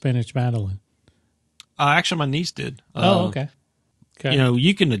made the spinach Madeleine? Actually, my niece did. Okay.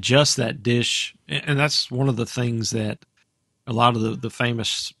 You can adjust that dish, and that's one of the things that a lot of the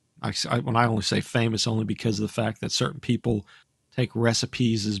famous, when I only say famous only because of the fact that certain people take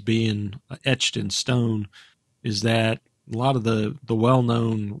recipes as being etched in stone, is that a lot of the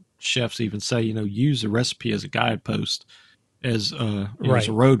well-known chefs even say, use a recipe as a guidepost, as a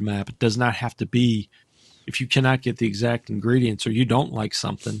roadmap. It does not have to be, if you cannot get the exact ingredients or you don't like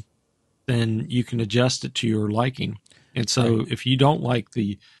something, then you can adjust it to your liking. And so if you don't like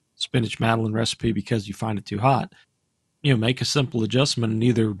the spinach Madeleine recipe because you find it too hot, make a simple adjustment and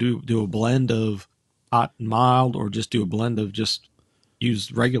either do a blend of hot and mild, or just do a blend of just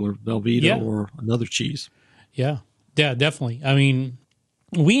use regular Velveeta or another cheese. Yeah, definitely. I mean,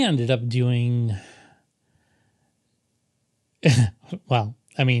 we ended up doing, I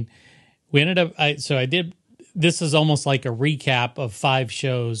did, this is almost like a recap of 5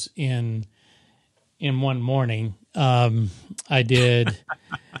 shows in one morning. I did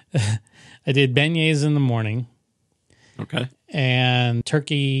beignets in the morning. Okay. And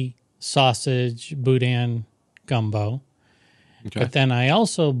turkey, sausage, boudin, gumbo. Okay. But then I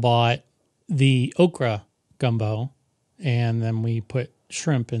also bought the okra gumbo and then we put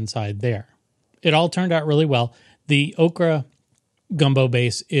shrimp inside there. It all turned out really well. The okra gumbo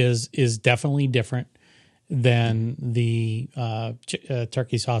base is definitely different than the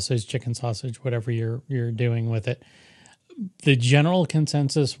turkey sausage, chicken sausage, whatever you're doing with it. The general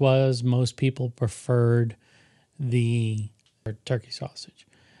consensus was most people preferred the turkey sausage.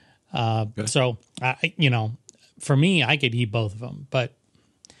 Okay. So for me, I could eat both of them, but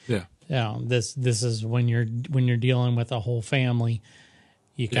Yeah. this is when you're dealing with a whole family,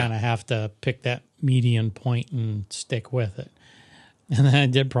 you kind of have to pick that median point and stick with it. And then I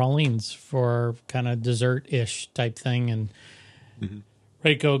did pralines for kind of dessert-ish type thing, and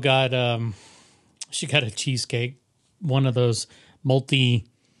Reiko got she got a cheesecake, one of those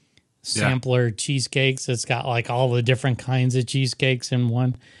multi-sampler cheesecakes. It's got like all the different kinds of cheesecakes in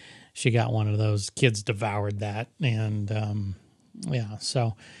one. She got one of those. Kids devoured that, and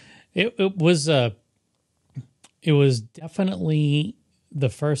so it was definitely the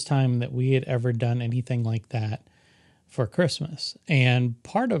first time that we had ever done anything like that for Christmas. And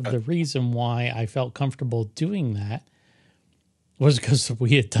part of the reason why I felt comfortable doing that was because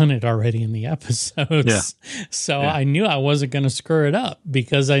we had done it already in the episodes. Yeah. So I knew I wasn't going to screw it up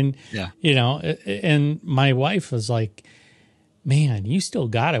because and my wife was like, man, you still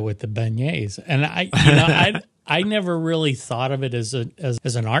got it with the beignets. And I never really thought of it as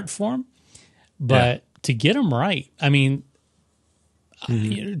an art form, but to get them right, I mean,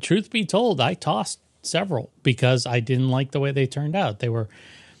 truth be told, I tossed several because I didn't like the way they turned out. They were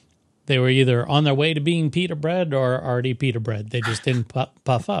either on their way to being pita bread or already pita bread. They just didn't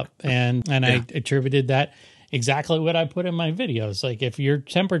puff up. And I attributed that exactly what I put in my videos. Like if your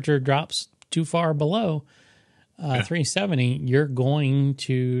temperature drops too far below 370, you're going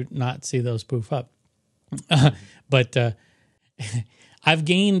to not see those poof up. But I've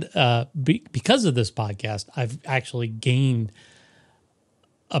gained, because of this podcast, I've actually gained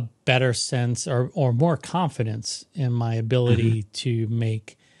a better sense or more confidence in my ability to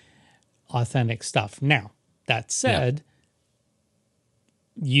make authentic stuff. Now, that said,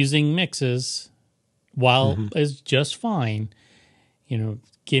 using mixes, while is just fine,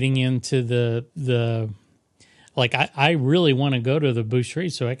 getting into the like I really want to go to the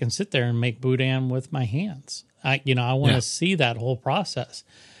boucherie so I can sit there and make boudin with my hands. I want to see that whole process.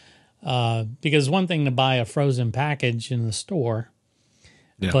 Because one thing to buy a frozen package in the store,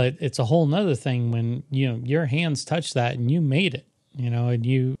 but it's a whole nother thing when your hands touch that and you made it, and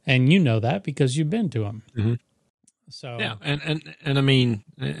you know that because you've been to them. So and I mean,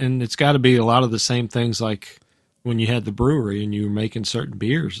 and it's got to be a lot of the same things like when you had the brewery and you were making certain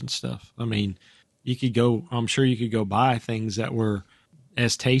beers and stuff. I mean, I'm sure you could go buy things that were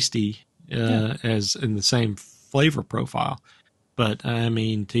as tasty as in the same flavor profile, but I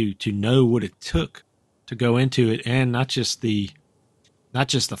mean to know what it took to go into it, and not just the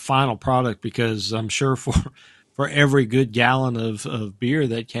final product, because I'm sure for every good gallon of beer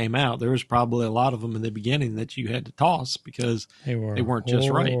that came out, there was probably a lot of them in the beginning that you had to toss because they weren't just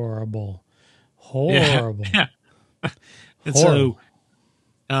right. Horrible. Yeah. And horrible.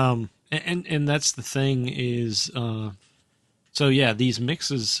 So, and that's the thing is, these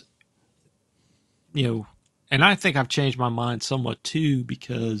mixes, and I think I've changed my mind somewhat too,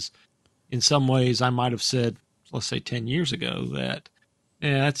 because in some ways I might have said, let's say 10 years ago that,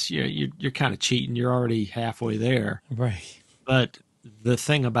 you're kind of cheating. You're already halfway there. Right. But the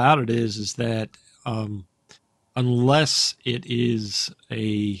thing about it is that unless it is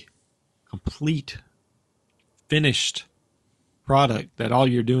a complete finished product that all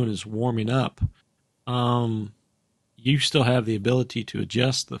you're doing is warming up, you still have the ability to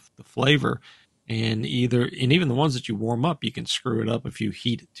adjust the flavor, and even the ones that you warm up, you can screw it up if you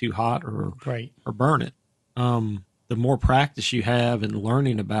heat it too hot or burn it. The more practice you have in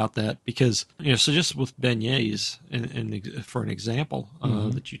learning about that, because so just with beignets, and for an example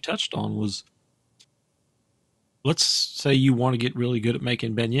that you touched on was, let's say you want to get really good at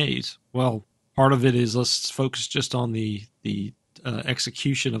making beignets. Well, part of it is let's focus just on the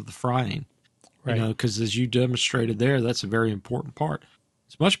execution of the frying, because as you demonstrated there, that's a very important part.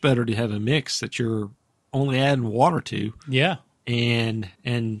 It's much better to have a mix that you're only adding water to,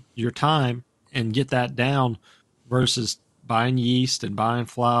 and your time, and get that down, versus buying yeast and buying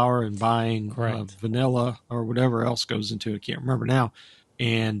flour and buying vanilla or whatever else goes into it. I can't remember now.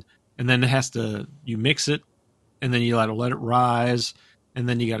 And then you mix it, and then you let it rise, and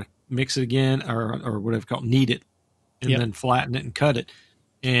then you got to mix it again, or whatever called knead it, and then flatten it and cut it.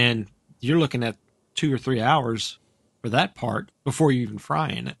 And you're looking at 2 or 3 hours for that part before you even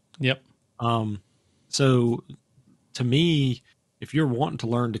frying it. Yep. So to me, if you're wanting to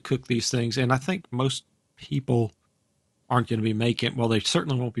learn to cook these things, and I think most people aren't going to be making, well, they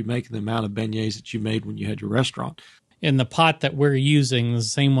certainly won't be making the amount of beignets that you made when you had your restaurant. In the pot that we're using, the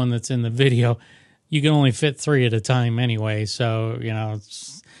same one that's in the video, you can only fit 3 at a time anyway. So,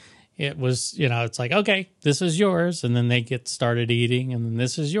 it was, it's like, okay, this is yours. And then they get started eating, and then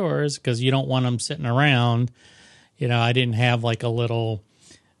this is yours, because you don't want them sitting around. I didn't have like a little,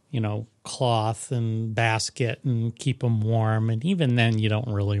 cloth and basket and keep them warm. And even then, you don't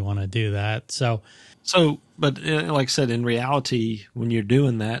really want to do that. So, but like I said, in reality, when you're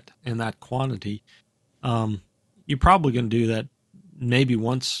doing that in that quantity, you're probably going to do that maybe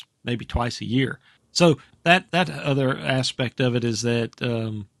once, maybe twice a year. So that other aspect of it is that,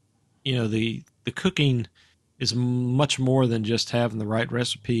 the cooking is much more than just having the right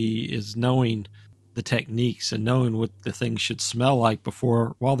recipe, is knowing the techniques and knowing what the things should smell like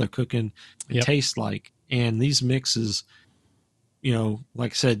while they're cooking and taste like. And these mixes,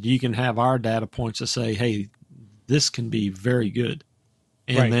 like I said, you can have our data points to say, hey, this can be very good.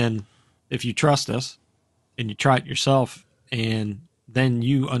 And then if you trust us and you try it yourself, and then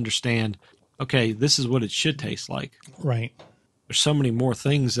you understand, okay, this is what it should taste like. Right. There's so many more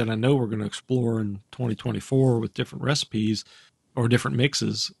things that I know we're going to explore in 2024 with different recipes or different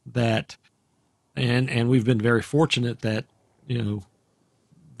mixes that, and we've been very fortunate that, we've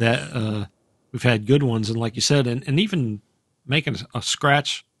had good ones. And like you said, and even making a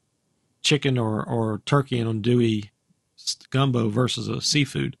scratch chicken or turkey and andouille gumbo versus a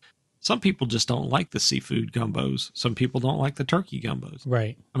seafood. Some people just don't like the seafood gumbos. Some people don't like the turkey gumbos.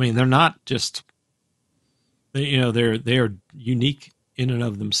 Right. I mean, they're not just, they're unique in and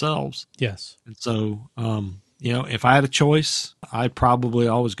of themselves. Yes. And so, if I had a choice, I'd probably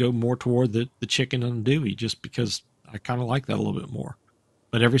always go more toward the chicken and andouille, just because I kind of like that a little bit more.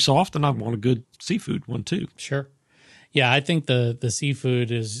 But every so often, I want a good seafood one too. Sure. Yeah, I think the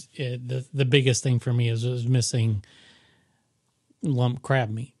seafood is the biggest thing for me is missing lump crab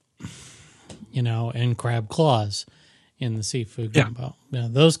meat, and crab claws in the seafood gumbo. Yeah.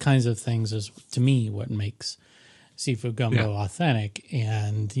 Those kinds of things is, to me, what makes seafood gumbo authentic.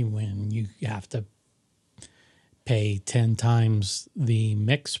 And when you have to pay 10 times the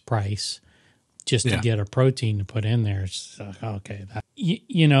mix price just to get a protein to put in there, it's okay.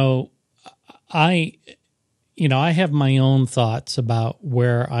 I have my own thoughts about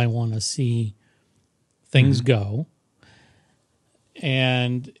where I want to see things go.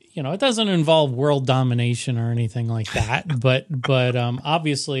 And, it doesn't involve world domination or anything like that. but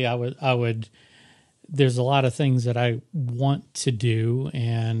obviously I would, there's a lot of things that I want to do.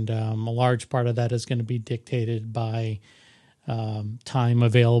 And a large part of that is going to be dictated by time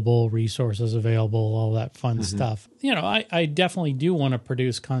available, resources available, all that fun stuff. I definitely do want to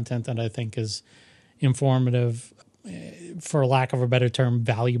produce content that I think is informative, for lack of a better term,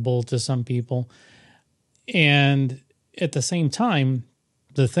 valuable to some people. And at the same time,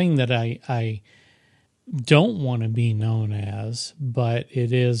 the thing that I don't want to be known as, but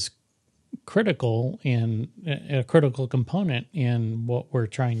it is critical and a critical component in what we're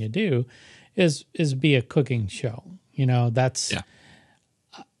trying to do, is be a cooking show.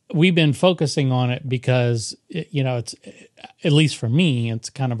 We've been focusing on it because it's, at least for me, it's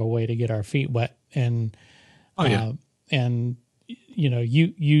kind of a way to get our feet wet. And and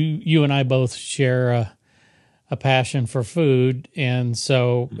you and I both share a passion for food, and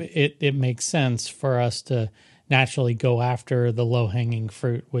so it makes sense for us to naturally go after the low-hanging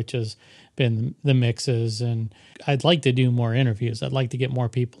fruit, which has been the mixes. And I'd like to do more interviews. I'd like to get more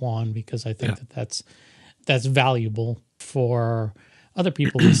people on, because I think that's valuable for other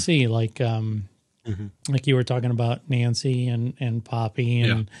people to see, like like you were talking about Nancy and Poppy.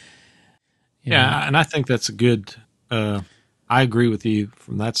 And and I think that's a good I agree with you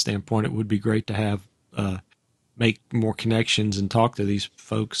from that standpoint. It would be great to have make more connections and talk to these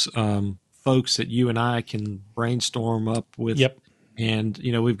folks that you and I can brainstorm up with. And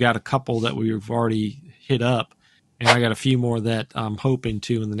we've got a couple that we've already hit up, and I got a few more that I'm hoping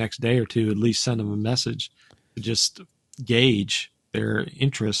to in the next day or two at least send them a message to just gauge their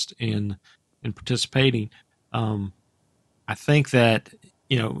interest in participating. I think that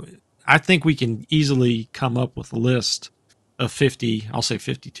I think we can easily come up with a list of 50, I'll say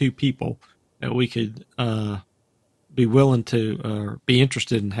 52 people that we could be willing to be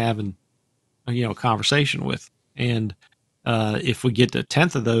interested in having a conversation with. And if we get to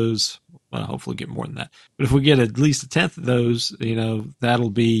 10th of those, well, hopefully get more than that, but if we get at least a 10th of those, that'll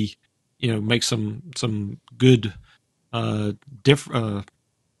be make some good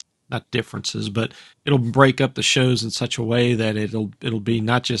not differences, but it'll break up the shows in such a way that it'll be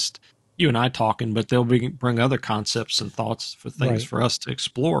not just you and I talking, but they'll bring other concepts and thoughts for things for us to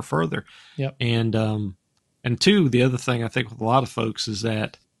explore further. Yep. And And two, the other thing I think with a lot of folks is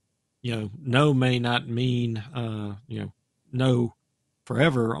that, no may not mean, no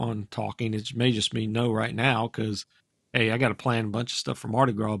forever on talking. It may just mean no right now because, hey, I got to plan a bunch of stuff for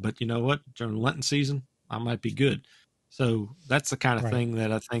Mardi Gras, but you know what? During Lenten season, I might be good. So that's the kind of Right. thing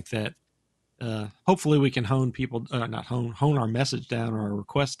that I think that hopefully we can hone people, not hone our message down or our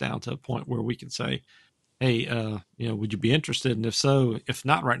request down to a point where we can say, hey, would you be interested? And if so, if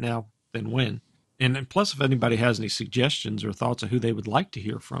not right now, then when? And plus, if anybody has any suggestions or thoughts of who they would like to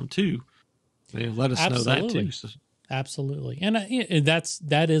hear from too, let us know that too. So, Absolutely. And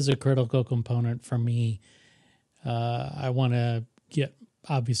that is a critical component for me. I want to get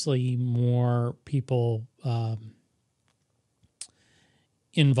obviously more people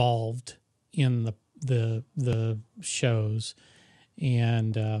involved in the shows.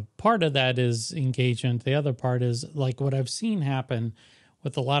 And part of that is engagement. The other part is like what I've seen happen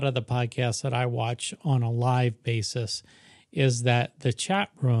with a lot of the podcasts that I watch on a live basis is that the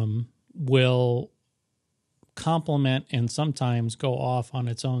chat room will complement and sometimes go off on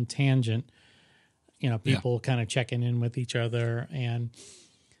its own tangent. People kind of checking in with each other, and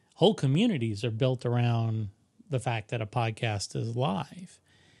whole communities are built around the fact that a podcast is live.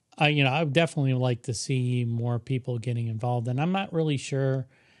 I would definitely like to see more people getting involved, and I'm not really sure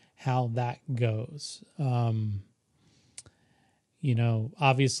how that goes.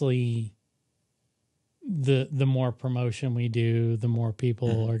 Obviously the more promotion we do, the more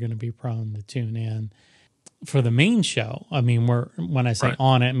people are going to be prone to tune in for the main show. I mean, when I say right.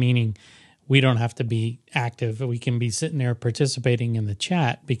 on it, meaning we don't have to be active. We can be sitting there participating in the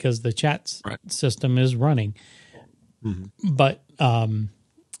chat because the chat system is running. Mm-hmm. But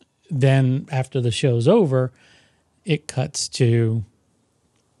then after the show's over, it cuts to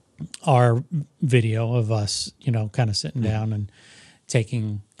our video of us, kind of sitting down and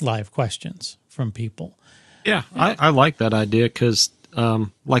taking live questions from people. Yeah, I like that idea because,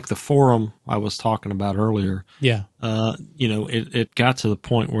 like the forum I was talking about earlier, it got to the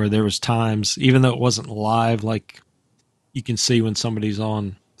point where there was times, even though it wasn't live, like you can see when somebody's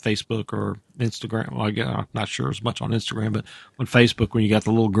on Facebook or Instagram. Well, I'm not sure as much on Instagram, but on Facebook, when you got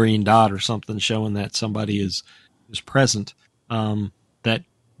the little green dot or something showing that somebody is present, that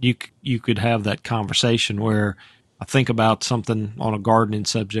you could have that conversation where I think about something on a gardening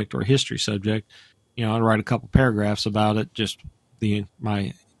subject or a history subject, I'd write a couple paragraphs about it, just me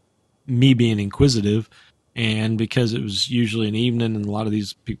being inquisitive. And because it was usually an evening and a lot of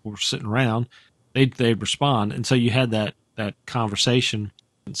these people were sitting around, they'd respond. And so you had that conversation.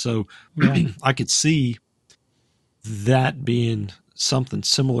 And so I could see that being something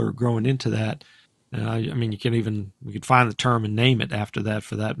similar growing into that. I mean, we could find the term and name it after that,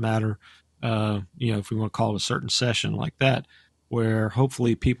 for that matter. If we want to call it a certain session like that, where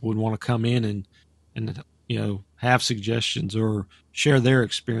hopefully people would want to come in and have suggestions or share their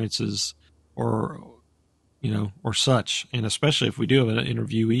experiences or such. And especially if we do have an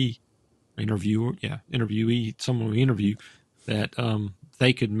interviewee, someone we interview, that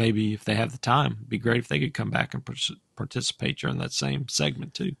they could maybe, if they have the time, it'd be great if they could come back and participate during that same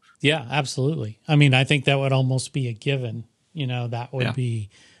segment too. Yeah, absolutely. I mean, I think that would almost be a given. That would be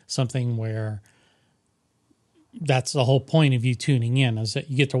something where that's the whole point of you tuning in, is that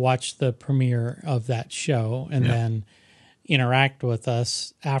you get to watch the premiere of that show and then interact with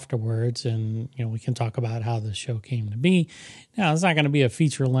us afterwards. And, we can talk about how the show came to be. Now, it's not going to be a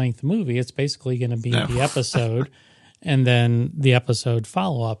feature-length movie. It's basically going to be the episode and then the episode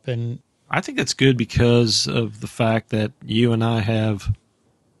follow-up. And I think that's good because of the fact that you and I have,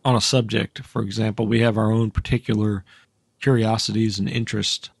 on a subject, for example, we have our own particular curiosities and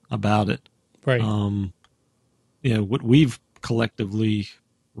interest about it. Right. What we've collectively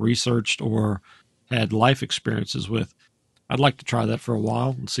researched or had life experiences with. I'd like to try that for a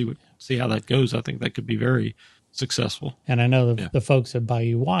while and see how that goes. I think that could be very successful. And I know the folks at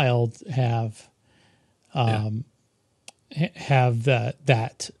Bayou Wild have already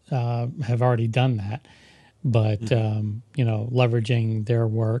done that, but leveraging their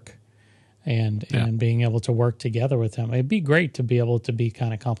work and being able to work together with them, it'd be great to be able to be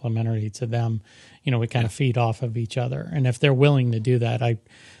kind of complimentary to them. We kind of feed off of each other, and if they're willing to do that,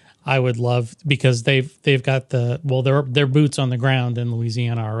 I would love, because they've got their boots on the ground in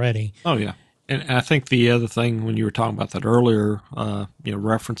Louisiana already. Oh yeah. And I think the other thing, when you were talking about that earlier,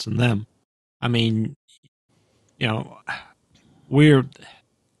 referencing them, I mean, I'll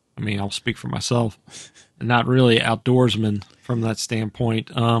speak for myself, not really outdoorsman from that standpoint.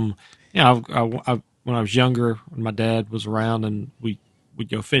 When I was younger, when my dad was around and we'd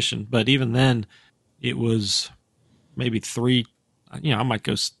go fishing, but even then it was maybe I might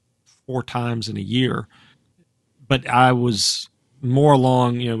go 4 times in a year. but I was more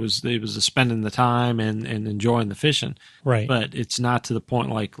along, it was spending the time and enjoying the fishing. Right. But it's not to the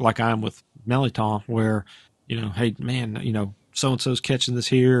point like I'm with Meliton where, hey man, so and so's catching this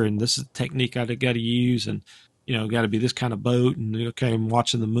here, and this is the technique I got to use, and got to be this kind of boat, and okay, I'm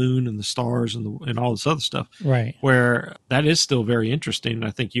watching the moon and the stars and all this other stuff. Right. Where that is still very interesting, and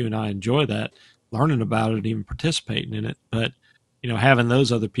I think you and I enjoy that, learning about it, even participating in it. But having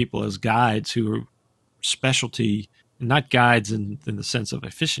those other people as guides who are specialty, not guides in the sense of a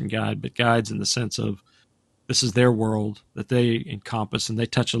fishing guide, but guides in the sense of this is their world that they encompass, and they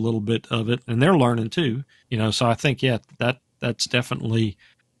touch a little bit of it, and they're learning too. So I think that's definitely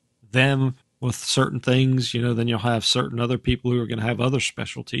them with certain things. Then you'll have certain other people who are going to have other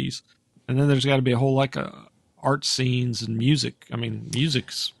specialties, and then there's got to be a whole art scenes and music. I mean,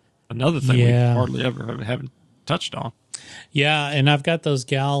 music's another thing we hardly ever haven't touched on. Yeah, and I've got those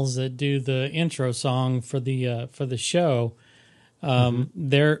gals that do the intro song for the show.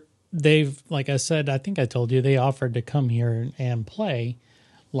 They've, like I said, I think I told you, they offered to come here and play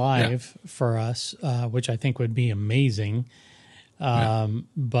live for us, which I think would be amazing.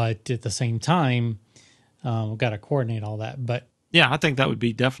 But at the same time, we've got to coordinate all that. But yeah, I think that would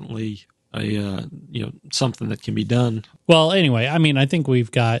be definitely a something that can be done. Well, anyway, I mean, I think we've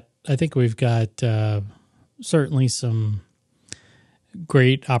got certainly some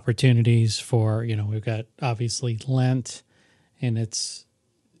great opportunities for, we've got obviously Lent and its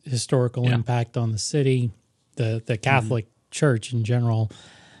historical impact on the city, the Catholic Church in general,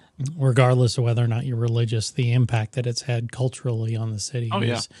 regardless of whether or not you're religious, the impact that it's had culturally on the city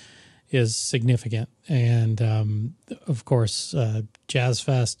is significant. And of course, Jazz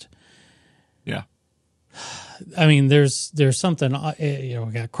Fest. Yeah. I mean, there's something, we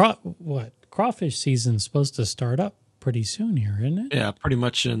got crawfish season's supposed to start up pretty soon here, isn't it? Yeah, pretty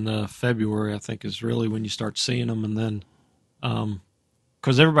much in February, I think, is really when you start seeing them. And then,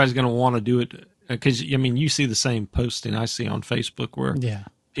 because everybody's going to want to do it, because, you see the same posting I see on Facebook where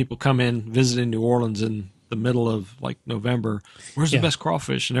people come in visiting New Orleans in the middle of November. Where's the best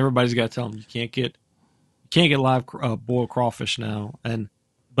crawfish? And everybody's got to tell them you can't get live boiled crawfish now.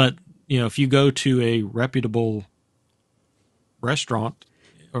 But if you go to a reputable restaurant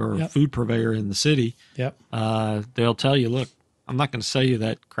or food purveyor in the city, they'll tell you, look, I'm not going to sell you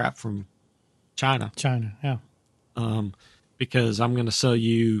that crap from China. Because I'm going to sell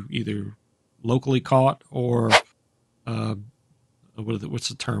you either locally caught or what's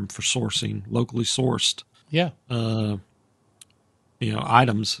the term for sourcing? Locally sourced.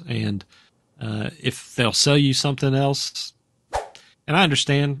 Items. And if they'll sell you something else, and I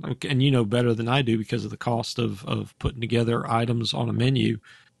understand, and better than I do because of the cost of putting together items on a menu.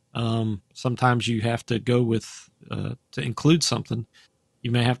 Sometimes you have to go with to include something. You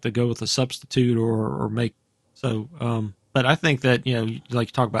may have to go with a substitute or make so. But I think that like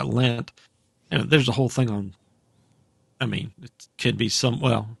you talk about Lent, there's a whole thing on. I mean, it could be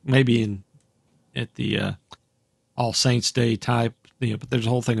maybe at the All Saints Day type, but there's a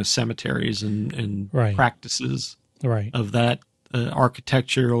whole thing of cemeteries and practices of that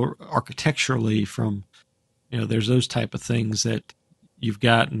architecturally from there's those type of things that you've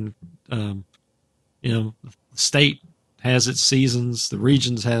gotten. The state has its seasons, the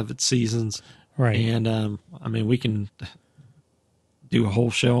regions have its seasons, and we can do a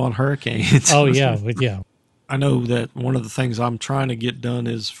whole show on hurricanes. Oh yeah. I know that one of the things I'm trying to get done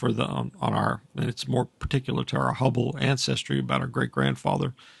is for on our, and it's more particular to our Hubble ancestry about our great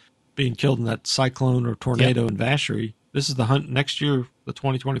grandfather being killed in that cyclone or tornado in Vacherie. This is the hunt next year. The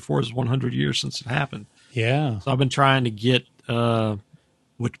 2024 is 100 years since it happened. Yeah. So I've been trying to get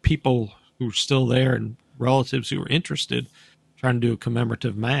with people who are still there and relatives who are interested, trying to do a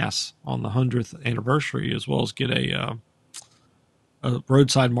commemorative mass on the 100th anniversary, as well as get a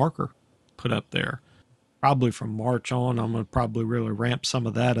roadside marker put up there. Probably from March on, I'm going to probably really ramp some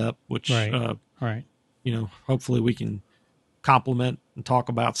of that up, which, hopefully we can complement and talk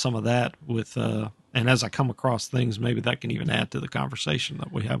about some of that with, and as I come across things, maybe that can even add to the conversation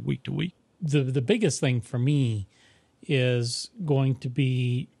that we have week to week. The biggest thing for me is going to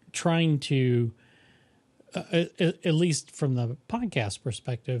be trying to, at least from the podcast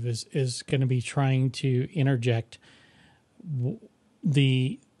perspective, is going to be trying to interject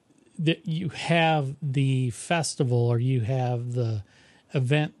that you have the festival or you have the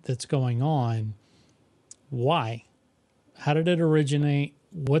event that's going on. Why? How did it originate?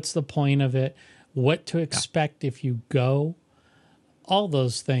 What's the point of it? What to expect if you go? All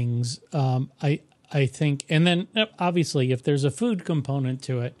those things, I think. And then obviously if there's a food component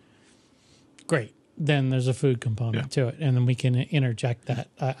to it, great. Then there's a food component to it. And then we can interject that.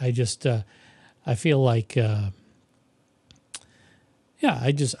 I feel like Yeah,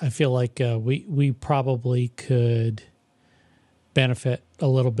 I feel like we probably could benefit a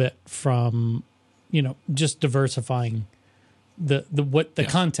little bit from, just diversifying the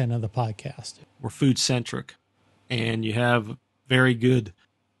content of the podcast. We're food centric, and you have very good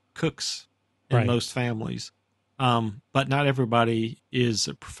cooks in Right. most families. But not everybody is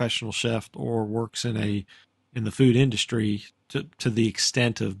a professional chef or works in the food industry to the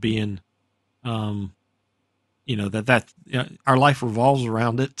extent of being, our life revolves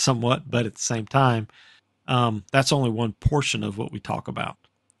around it somewhat, but at the same time, that's only one portion of what we talk about.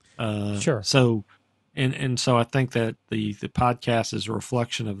 Sure. So, and so I think that the podcast is a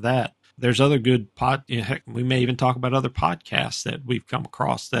reflection of that. There's other good heck, we may even talk about other podcasts that we've come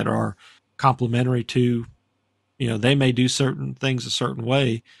across that are complementary to, they may do certain things a certain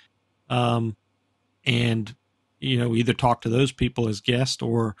way. And, either talk to those people as guests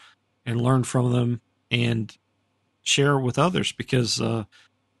and learn from them and share with others, because,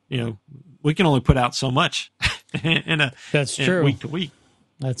 we can only put out so much That's true. week to week.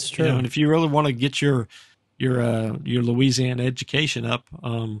 That's true. And if you really want to get your Louisiana education up,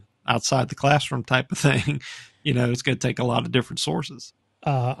 outside the classroom type of thing, it's going to take a lot of different sources.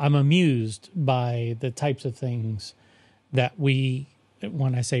 I'm amused by the types of things that when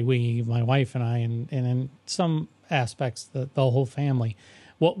I say we, my wife and I, and in some aspects, the whole family,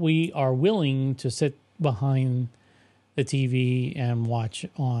 what we are willing to sit behind the TV and watch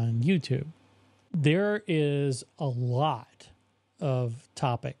on YouTube. There is a lot of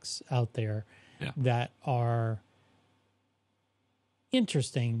topics out there that are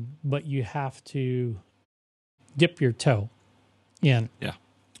interesting, but you have to dip your toe in. Yeah.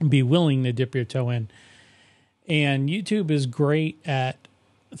 Be willing to dip your toe in. And YouTube is great at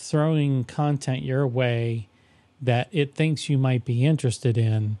throwing content your way that it thinks you might be interested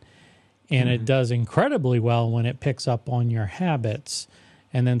in. And it does incredibly well when it picks up on your habits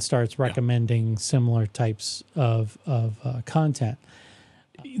and then starts recommending similar types of content.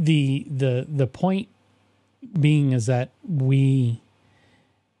 The point being is that we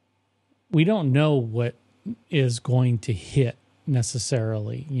don't know what is going to hit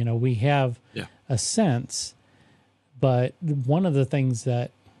necessarily. We have a sense, but one of the things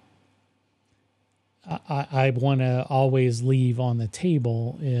that I want to always leave on the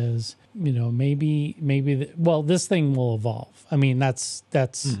table is, maybe this thing will evolve. I mean, that's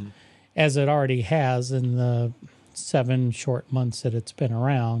as it already has in the 7 short months that it's been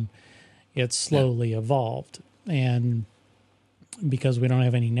around, it's slowly evolved. And because we don't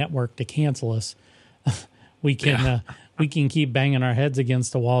have any network to cancel us, we can keep banging our heads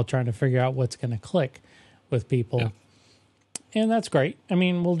against the wall trying to figure out what's going to click with people. Yeah. And that's great. I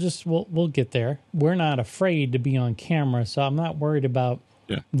mean, we'll get there. We're not afraid to be on camera, so I'm not worried about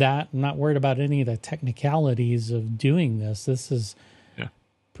that. I'm not worried about any of the technicalities of doing this. This is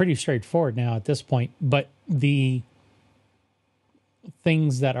pretty straightforward now at this point. But the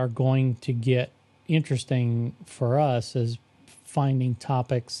things that are going to get interesting for us is finding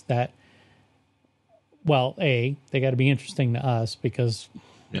topics that, they got to be interesting to us, because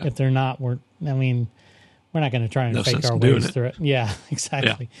if they're not, we're not going to try and fake our ways through it. Yeah,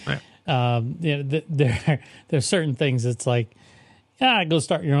 exactly. Yeah, right. There's certain things it's like, go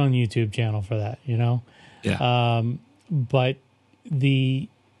start your own YouTube channel for that, Yeah. But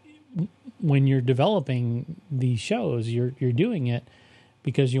when you're developing these shows, you're doing it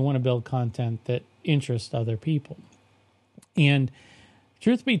because you want to build content that interests other people. And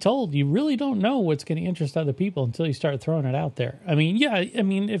truth be told, you really don't know what's going to interest other people until you start throwing it out there.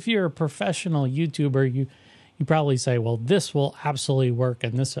 If you're a professional YouTuber, you probably say, well, this will absolutely work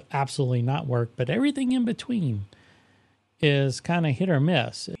and this will absolutely not work. But everything in between is kind of hit or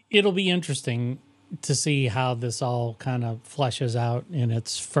miss. It'll be interesting to see how this all kind of fleshes out in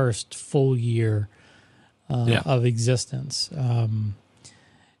its first full year of existence.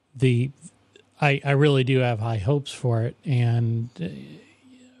 I really do have high hopes for it, and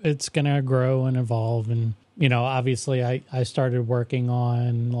it's going to grow and evolve. And, obviously I started working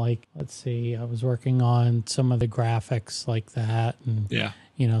on, I was working on some of the graphics like that, and,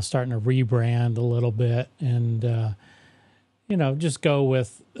 starting to rebrand a little bit and, just go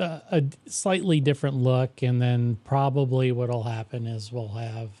with a slightly different look. And then probably what'll happen is we'll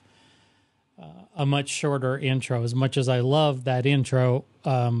have a much shorter intro. As much as I love that intro,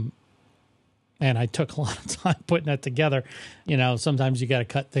 and I took a lot of time putting that together. Sometimes you got to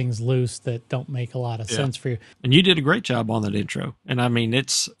cut things loose that don't make a lot of sense for you. And you did a great job on that intro. And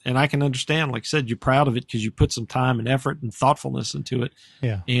and I can understand, like I said, you're proud of it because you put some time and effort and thoughtfulness into it.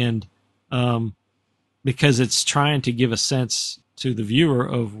 Yeah. And because it's trying to give a sense to the viewer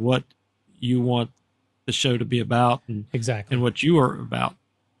of what you want the show to be about, and Exactly. and what you are about.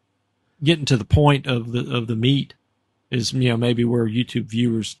 Getting to the point of the meat is, maybe where YouTube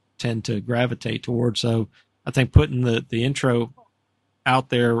viewers tend to gravitate towards. So I think putting the intro out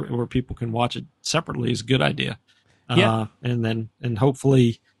there where people can watch it separately is a good idea. Yeah. And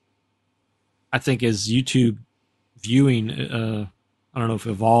hopefully, I think as YouTube viewing, I don't know if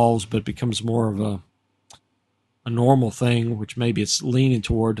it evolves, but becomes more of a normal thing, which maybe it's leaning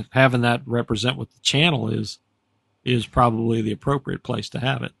toward, having that represent what the channel is probably the appropriate place to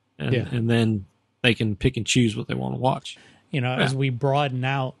have it. And then they can pick and choose what they want to watch. As we broaden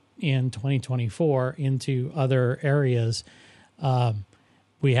out in 2024 into other areas,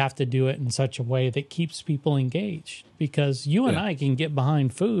 we have to do it in such a way that keeps people engaged, because you and I can get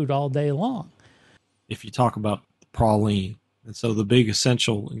behind food all day long. If you talk about praline, and so the big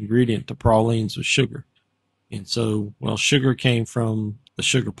essential ingredient to pralines was sugar. And so, sugar came from the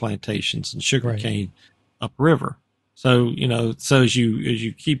sugar plantations and sugar cane upriver. So, so as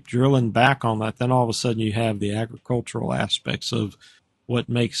you keep drilling back on that, then all of a sudden you have the agricultural aspects of what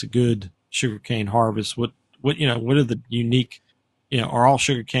makes a good sugarcane harvest. What are the unique, are all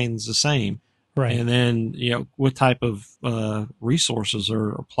sugar canes the same? Right. And then, what type of resources are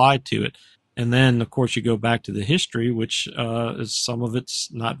applied to it? And then, of course, you go back to the history, which is, some of it's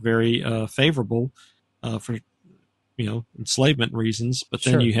not very favorable for, enslavement reasons. But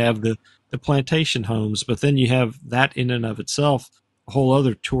then you have the plantation homes. But then you have that in and of itself, a whole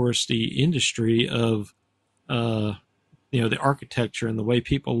other touristy industry of, the architecture and the way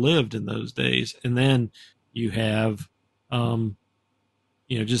people lived in those days. And then you have,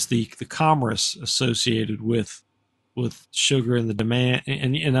 just the commerce associated with sugar and the demand,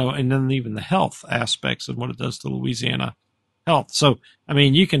 and then even the health aspects of what it does to Louisiana health. So,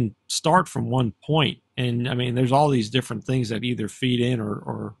 you can start from one point, and there's all these different things that either feed in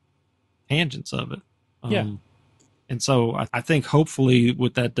or tangents of it. And so I think hopefully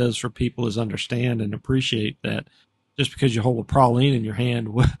what that does for people is understand and appreciate that just because you hold a praline in your hand,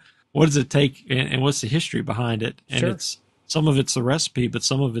 what does it take, and what's the history behind it? And it's, some of it's the recipe, but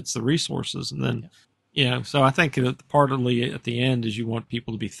some of it's the resources. And then, so I think that partly at the end is you want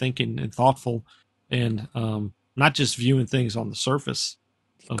people to be thinking and thoughtful, and not just viewing things on the surface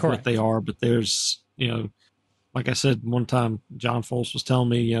of what they are, but there's, like I said, one time John Foles was telling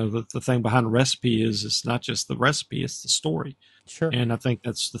me, the thing behind a recipe is it's not just the recipe, it's the story. Sure. And I think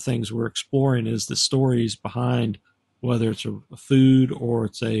that's the things we're exploring, is the stories behind, whether it's a food or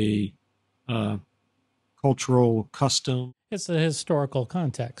it's a cultural custom. It's a historical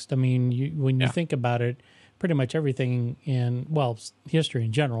context. When you think about it, pretty much everything in, history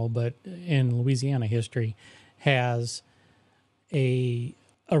in general, but in Louisiana history, has a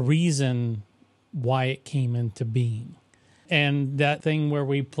reason why it came into being. And that thing where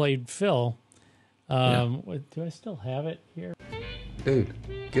we played Phil, do I still have it here? Dude,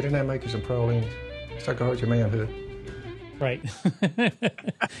 get in there, make you some pralines. It's not gonna hurt your manhood. Right.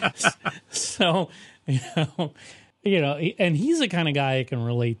 So, and he's the kind of guy I can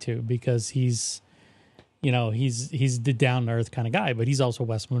relate to, because he's the down to earth kind of guy, but he's also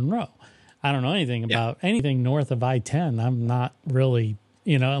West Monroe. I don't know anything about anything north of I-10. I'm not really,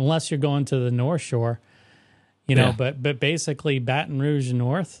 unless you're going to the North Shore, but basically Baton Rouge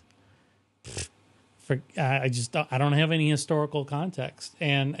North, I don't have any historical context.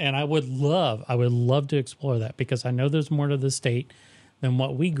 And I would love to explore that, because I know there's more to the state than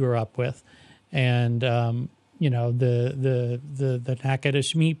what we grew up with. And, the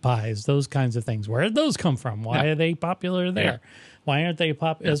Natchitoches meat pies, those kinds of things. Where did those come from? Why are they popular there? Yeah. Why aren't they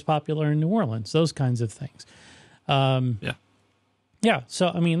as popular in New Orleans? Those kinds of things. So,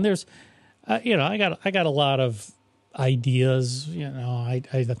 there's, I got a lot of ideas, I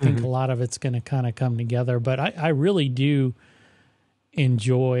think a lot of it's going to kind of come together, but I really do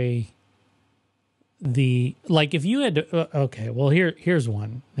enjoy if you had to, here's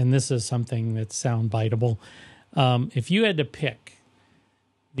one, and this is something that's soundbiteable. If you had to pick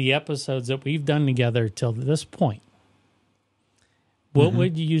the episodes that we've done together till this point, what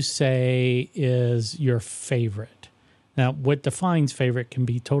would you say is your favorite? Now, what defines favorite can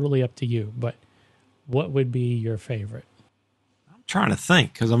be totally up to you, but what would be your favorite? I'm trying to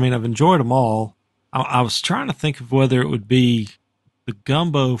think, because I've enjoyed them all. I was trying to think of whether it would be the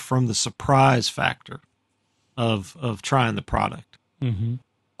gumbo from the surprise factor of trying the product. Mm-hmm.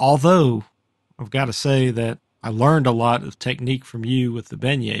 Although I've got to say that I learned a lot of technique from you with the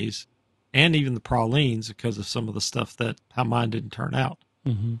beignets and even the pralines, because of some of the stuff how mine didn't turn out.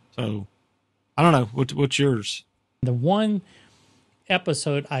 Mm-hmm. So I don't know. What's yours? The one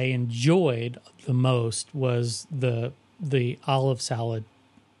episode I enjoyed the most was the olive salad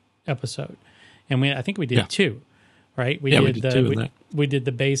episode. and I think we did two, right? We did two in that. We did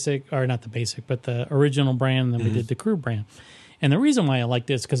the basic, or not the basic, but the original brand, and then we did the crew brand. And the reason why I liked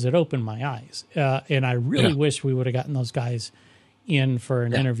it is because it opened my eyes, and I really wish we would have gotten those guys in for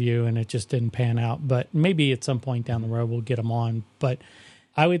an interview, and it just didn't pan out. But maybe at some point down the road we'll get them on. But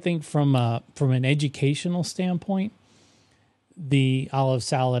I would think from an educational standpoint, the olive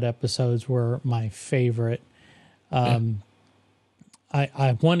salad episodes were my favorite. I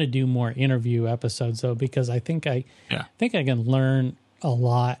want to do more interview episodes though, because I think I can learn a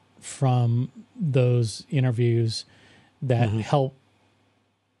lot from those interviews that help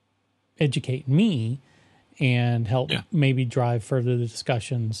educate me and help maybe drive further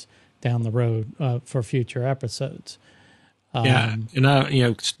discussions down the road for future episodes. And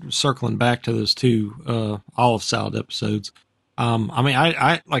circling back to those two olive salad episodes, I mean,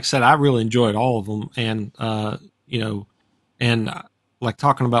 I like I said, I really enjoyed all of them, and like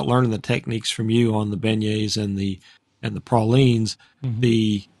talking about learning the techniques from you on the beignets and the pralines,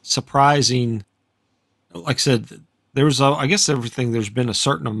 the surprising, like I said, there was I guess everything. There's been a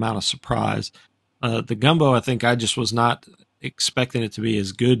certain amount of surprise. The gumbo, I think I just was not expecting it to be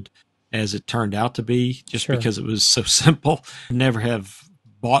as good as it turned out to be, just because it was so simple. I never have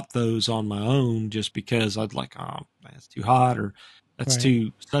bought those on my own just because I'd like, oh, that's too hot or that's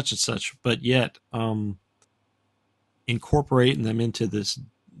too such and such. But yet, incorporating them into this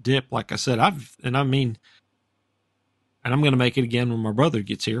dip, like I said, and I'm going to make it again when my brother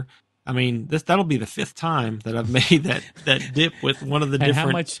gets here. I mean, that'll be the fifth time that I've made that dip with one of the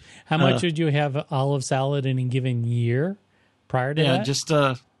different. How much would you have olive salad in a given year prior to that? Yeah, just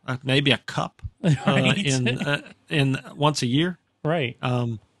maybe a cup in once a year. Right.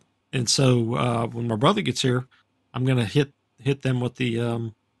 And so when my brother gets here, I'm gonna hit them with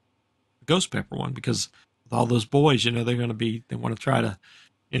the ghost pepper one, because with all those boys, they're gonna they want to try to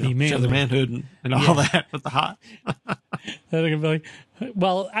show their manhood and all that with the hot. They're gonna be like,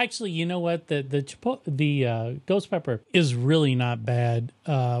 well, actually, you know what? The ghost pepper is really not bad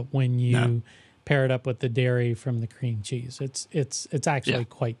when you pair it up with the dairy from the cream cheese. It's actually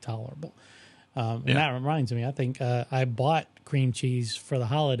quite tolerable. And that reminds me, I think I bought cream cheese for the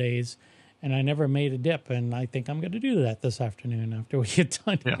holidays, and I never made a dip, and I think I'm going to do that this afternoon after we get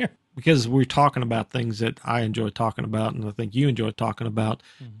done here. Because we're talking about things that I enjoy talking about, and I think you enjoy talking about.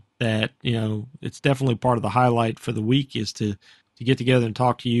 That it's definitely part of the highlight for the week is to get together and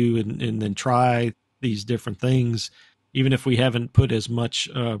talk to you, and then try these different things, even if we haven't put as much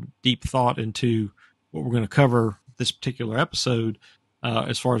deep thought into what we're going to cover this particular episode.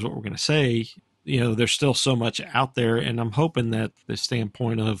 As far as what we're going to say, there's still so much out there, and I'm hoping that the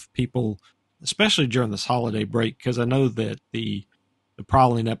standpoint of people, especially during this holiday break, because I know that the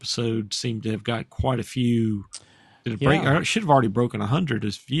praline episode seemed to have got quite a few. Did it break? It should have already broken 100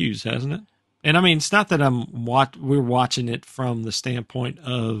 as views, hasn't it? And I mean, it's not that we're watching it from the standpoint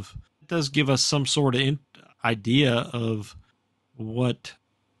of, it does give us some sort of idea of what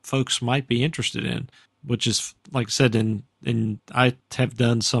folks might be interested in, which is, like I said, and I have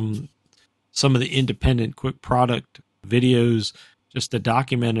done some of the independent quick product videos just to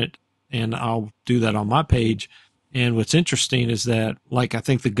document it, and I'll do that on my page. And what's interesting is that, like, I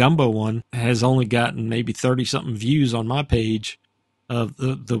think the gumbo one has only gotten maybe 30 something views on my page of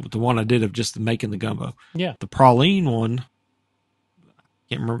the one I did of just making the gumbo. Yeah. The praline one, I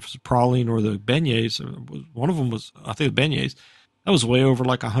can't remember if it's the praline or the beignets. One of them was, I think, the beignets. That was way over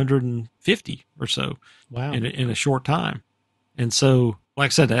like 150 or so. Wow. In a short time. And so, like I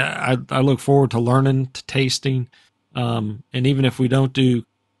said, I look forward to learning, to tasting. And even if we don't do,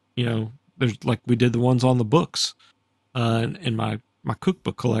 there's like we did the ones on the books in my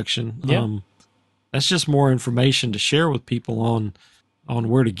cookbook collection. Yeah. That's just more information to share with people on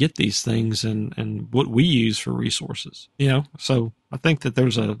where to get these things and what we use for resources. So I think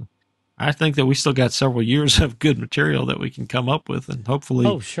that I think that we still got several years of good material that we can come up with, and hopefully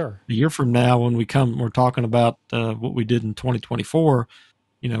a year from now when we're talking about what we did in 2024,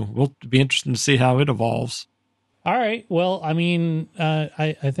 we'll be interested to see how it evolves. All right. Well, I mean,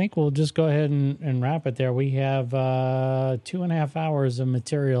 I think we'll just go ahead and wrap it there. We have 2.5 hours of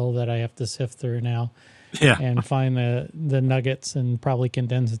material that I have to sift through now, and find the nuggets and probably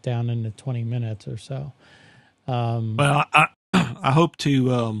condense it down into 20 minutes or so. Well, I hope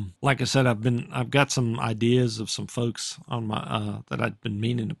to, like I said, I've got some ideas of some folks on my that I've been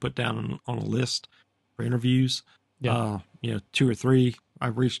meaning to put down on a list for interviews. Yeah. 2 or 3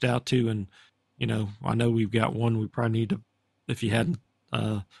 I've reached out to, and I know we've got one we probably need to, if you hadn't,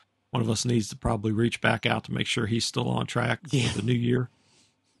 one of us needs to probably reach back out to make sure he's still on track for the new year.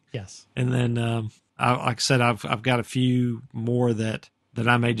 Yes. And then, like I said, I've got a few more that that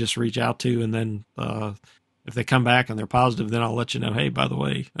I may just reach out to, and then if they come back and they're positive, then I'll let you know, hey, by the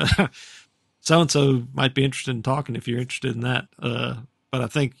way, so-and-so might be interested in talking if you're interested in that. But I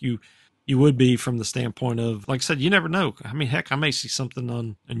think you would be from the standpoint of, like I said, you never know. I mean, heck, I may see something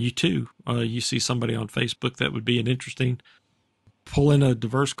and you too. You see somebody on Facebook that would be an interesting, pull in a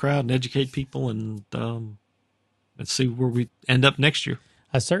diverse crowd and educate people, and let's see where we end up next year.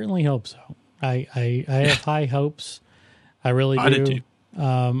 I certainly hope so. I have high hopes. I really do. I do too.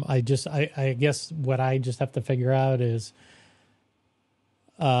 I guess what I just have to figure out is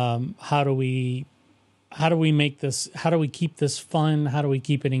how do we make this, how do we keep this fun? How do we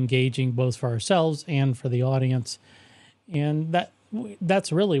keep it engaging both for ourselves and for the audience? And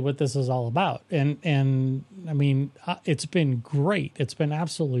that's really what this is all about. And I mean, it's been great. It's been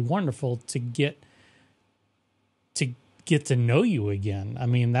absolutely wonderful to get to know you again. I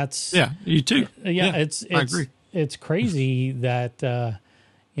mean, that's you too. Yeah, I agree. It's crazy that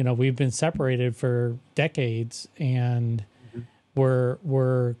we've been separated for decades, and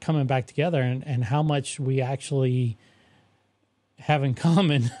we're coming back together, and how much we actually have in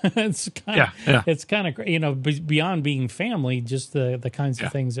common. It's kind of beyond being family, just the kinds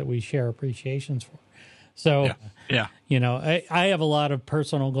of things that we share appreciations for. So I have a lot of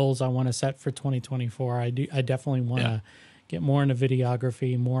personal goals I want to set for 2024. I definitely want to get more into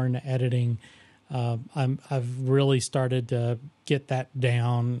videography, more into editing. I've really started to get that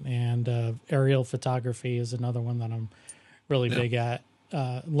down, and aerial photography is another one that I'm really big at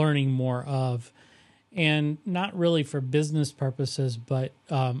learning more of, and not really for business purposes, but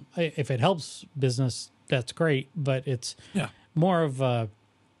if it helps business, that's great. But it's more of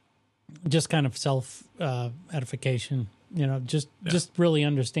just kind of self edification, just really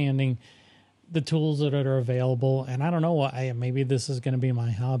understanding the tools that are available. And I don't know, maybe this is going to be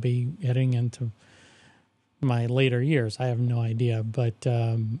my hobby heading into my later years. I have no idea, but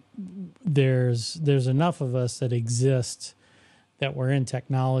there's enough of us that exist that were in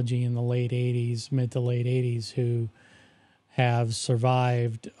technology in the mid to late 80s, who have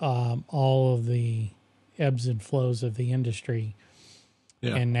survived all of the ebbs and flows of the industry.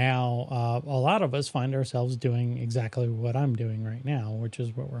 Yeah. And now a lot of us find ourselves doing exactly what I'm doing right now, which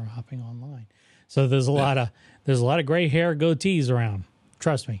is what we're hopping online. So there's a lot of gray hair goatees around.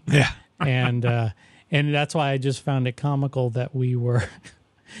 Trust me. Yeah. And that's why I just found it comical that we were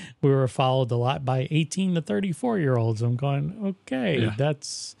followed a lot by 18 to 34-year-olds. I'm going, okay,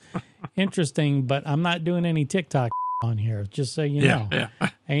 that's interesting, but I'm not doing any TikTok on here, just so you know. Yeah.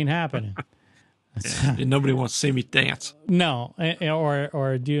 Ain't happening. Nobody wants to see me dance. No,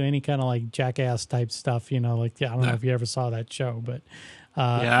 or do any kind of like jackass type stuff, like, I don't know if you ever saw that show, but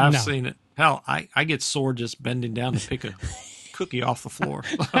I've seen it. Hell, I get sore just bending down to pick a cookie off the floor.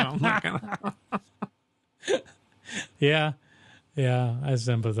 I'm not gonna. Yeah, I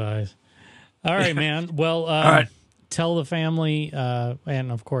sympathize. All right, man. Well, all right. Tell the family,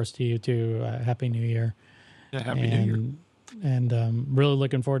 and of course to you too, Happy New Year. Yeah, Happy New Year. And really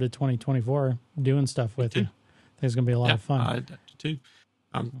looking forward to 2024 doing stuff with you. I think it's going to be a lot of fun. I do too.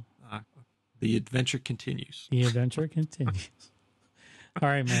 The adventure continues. The adventure continues. All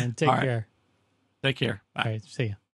right, man. Take care. Take care. Bye. All right. See you.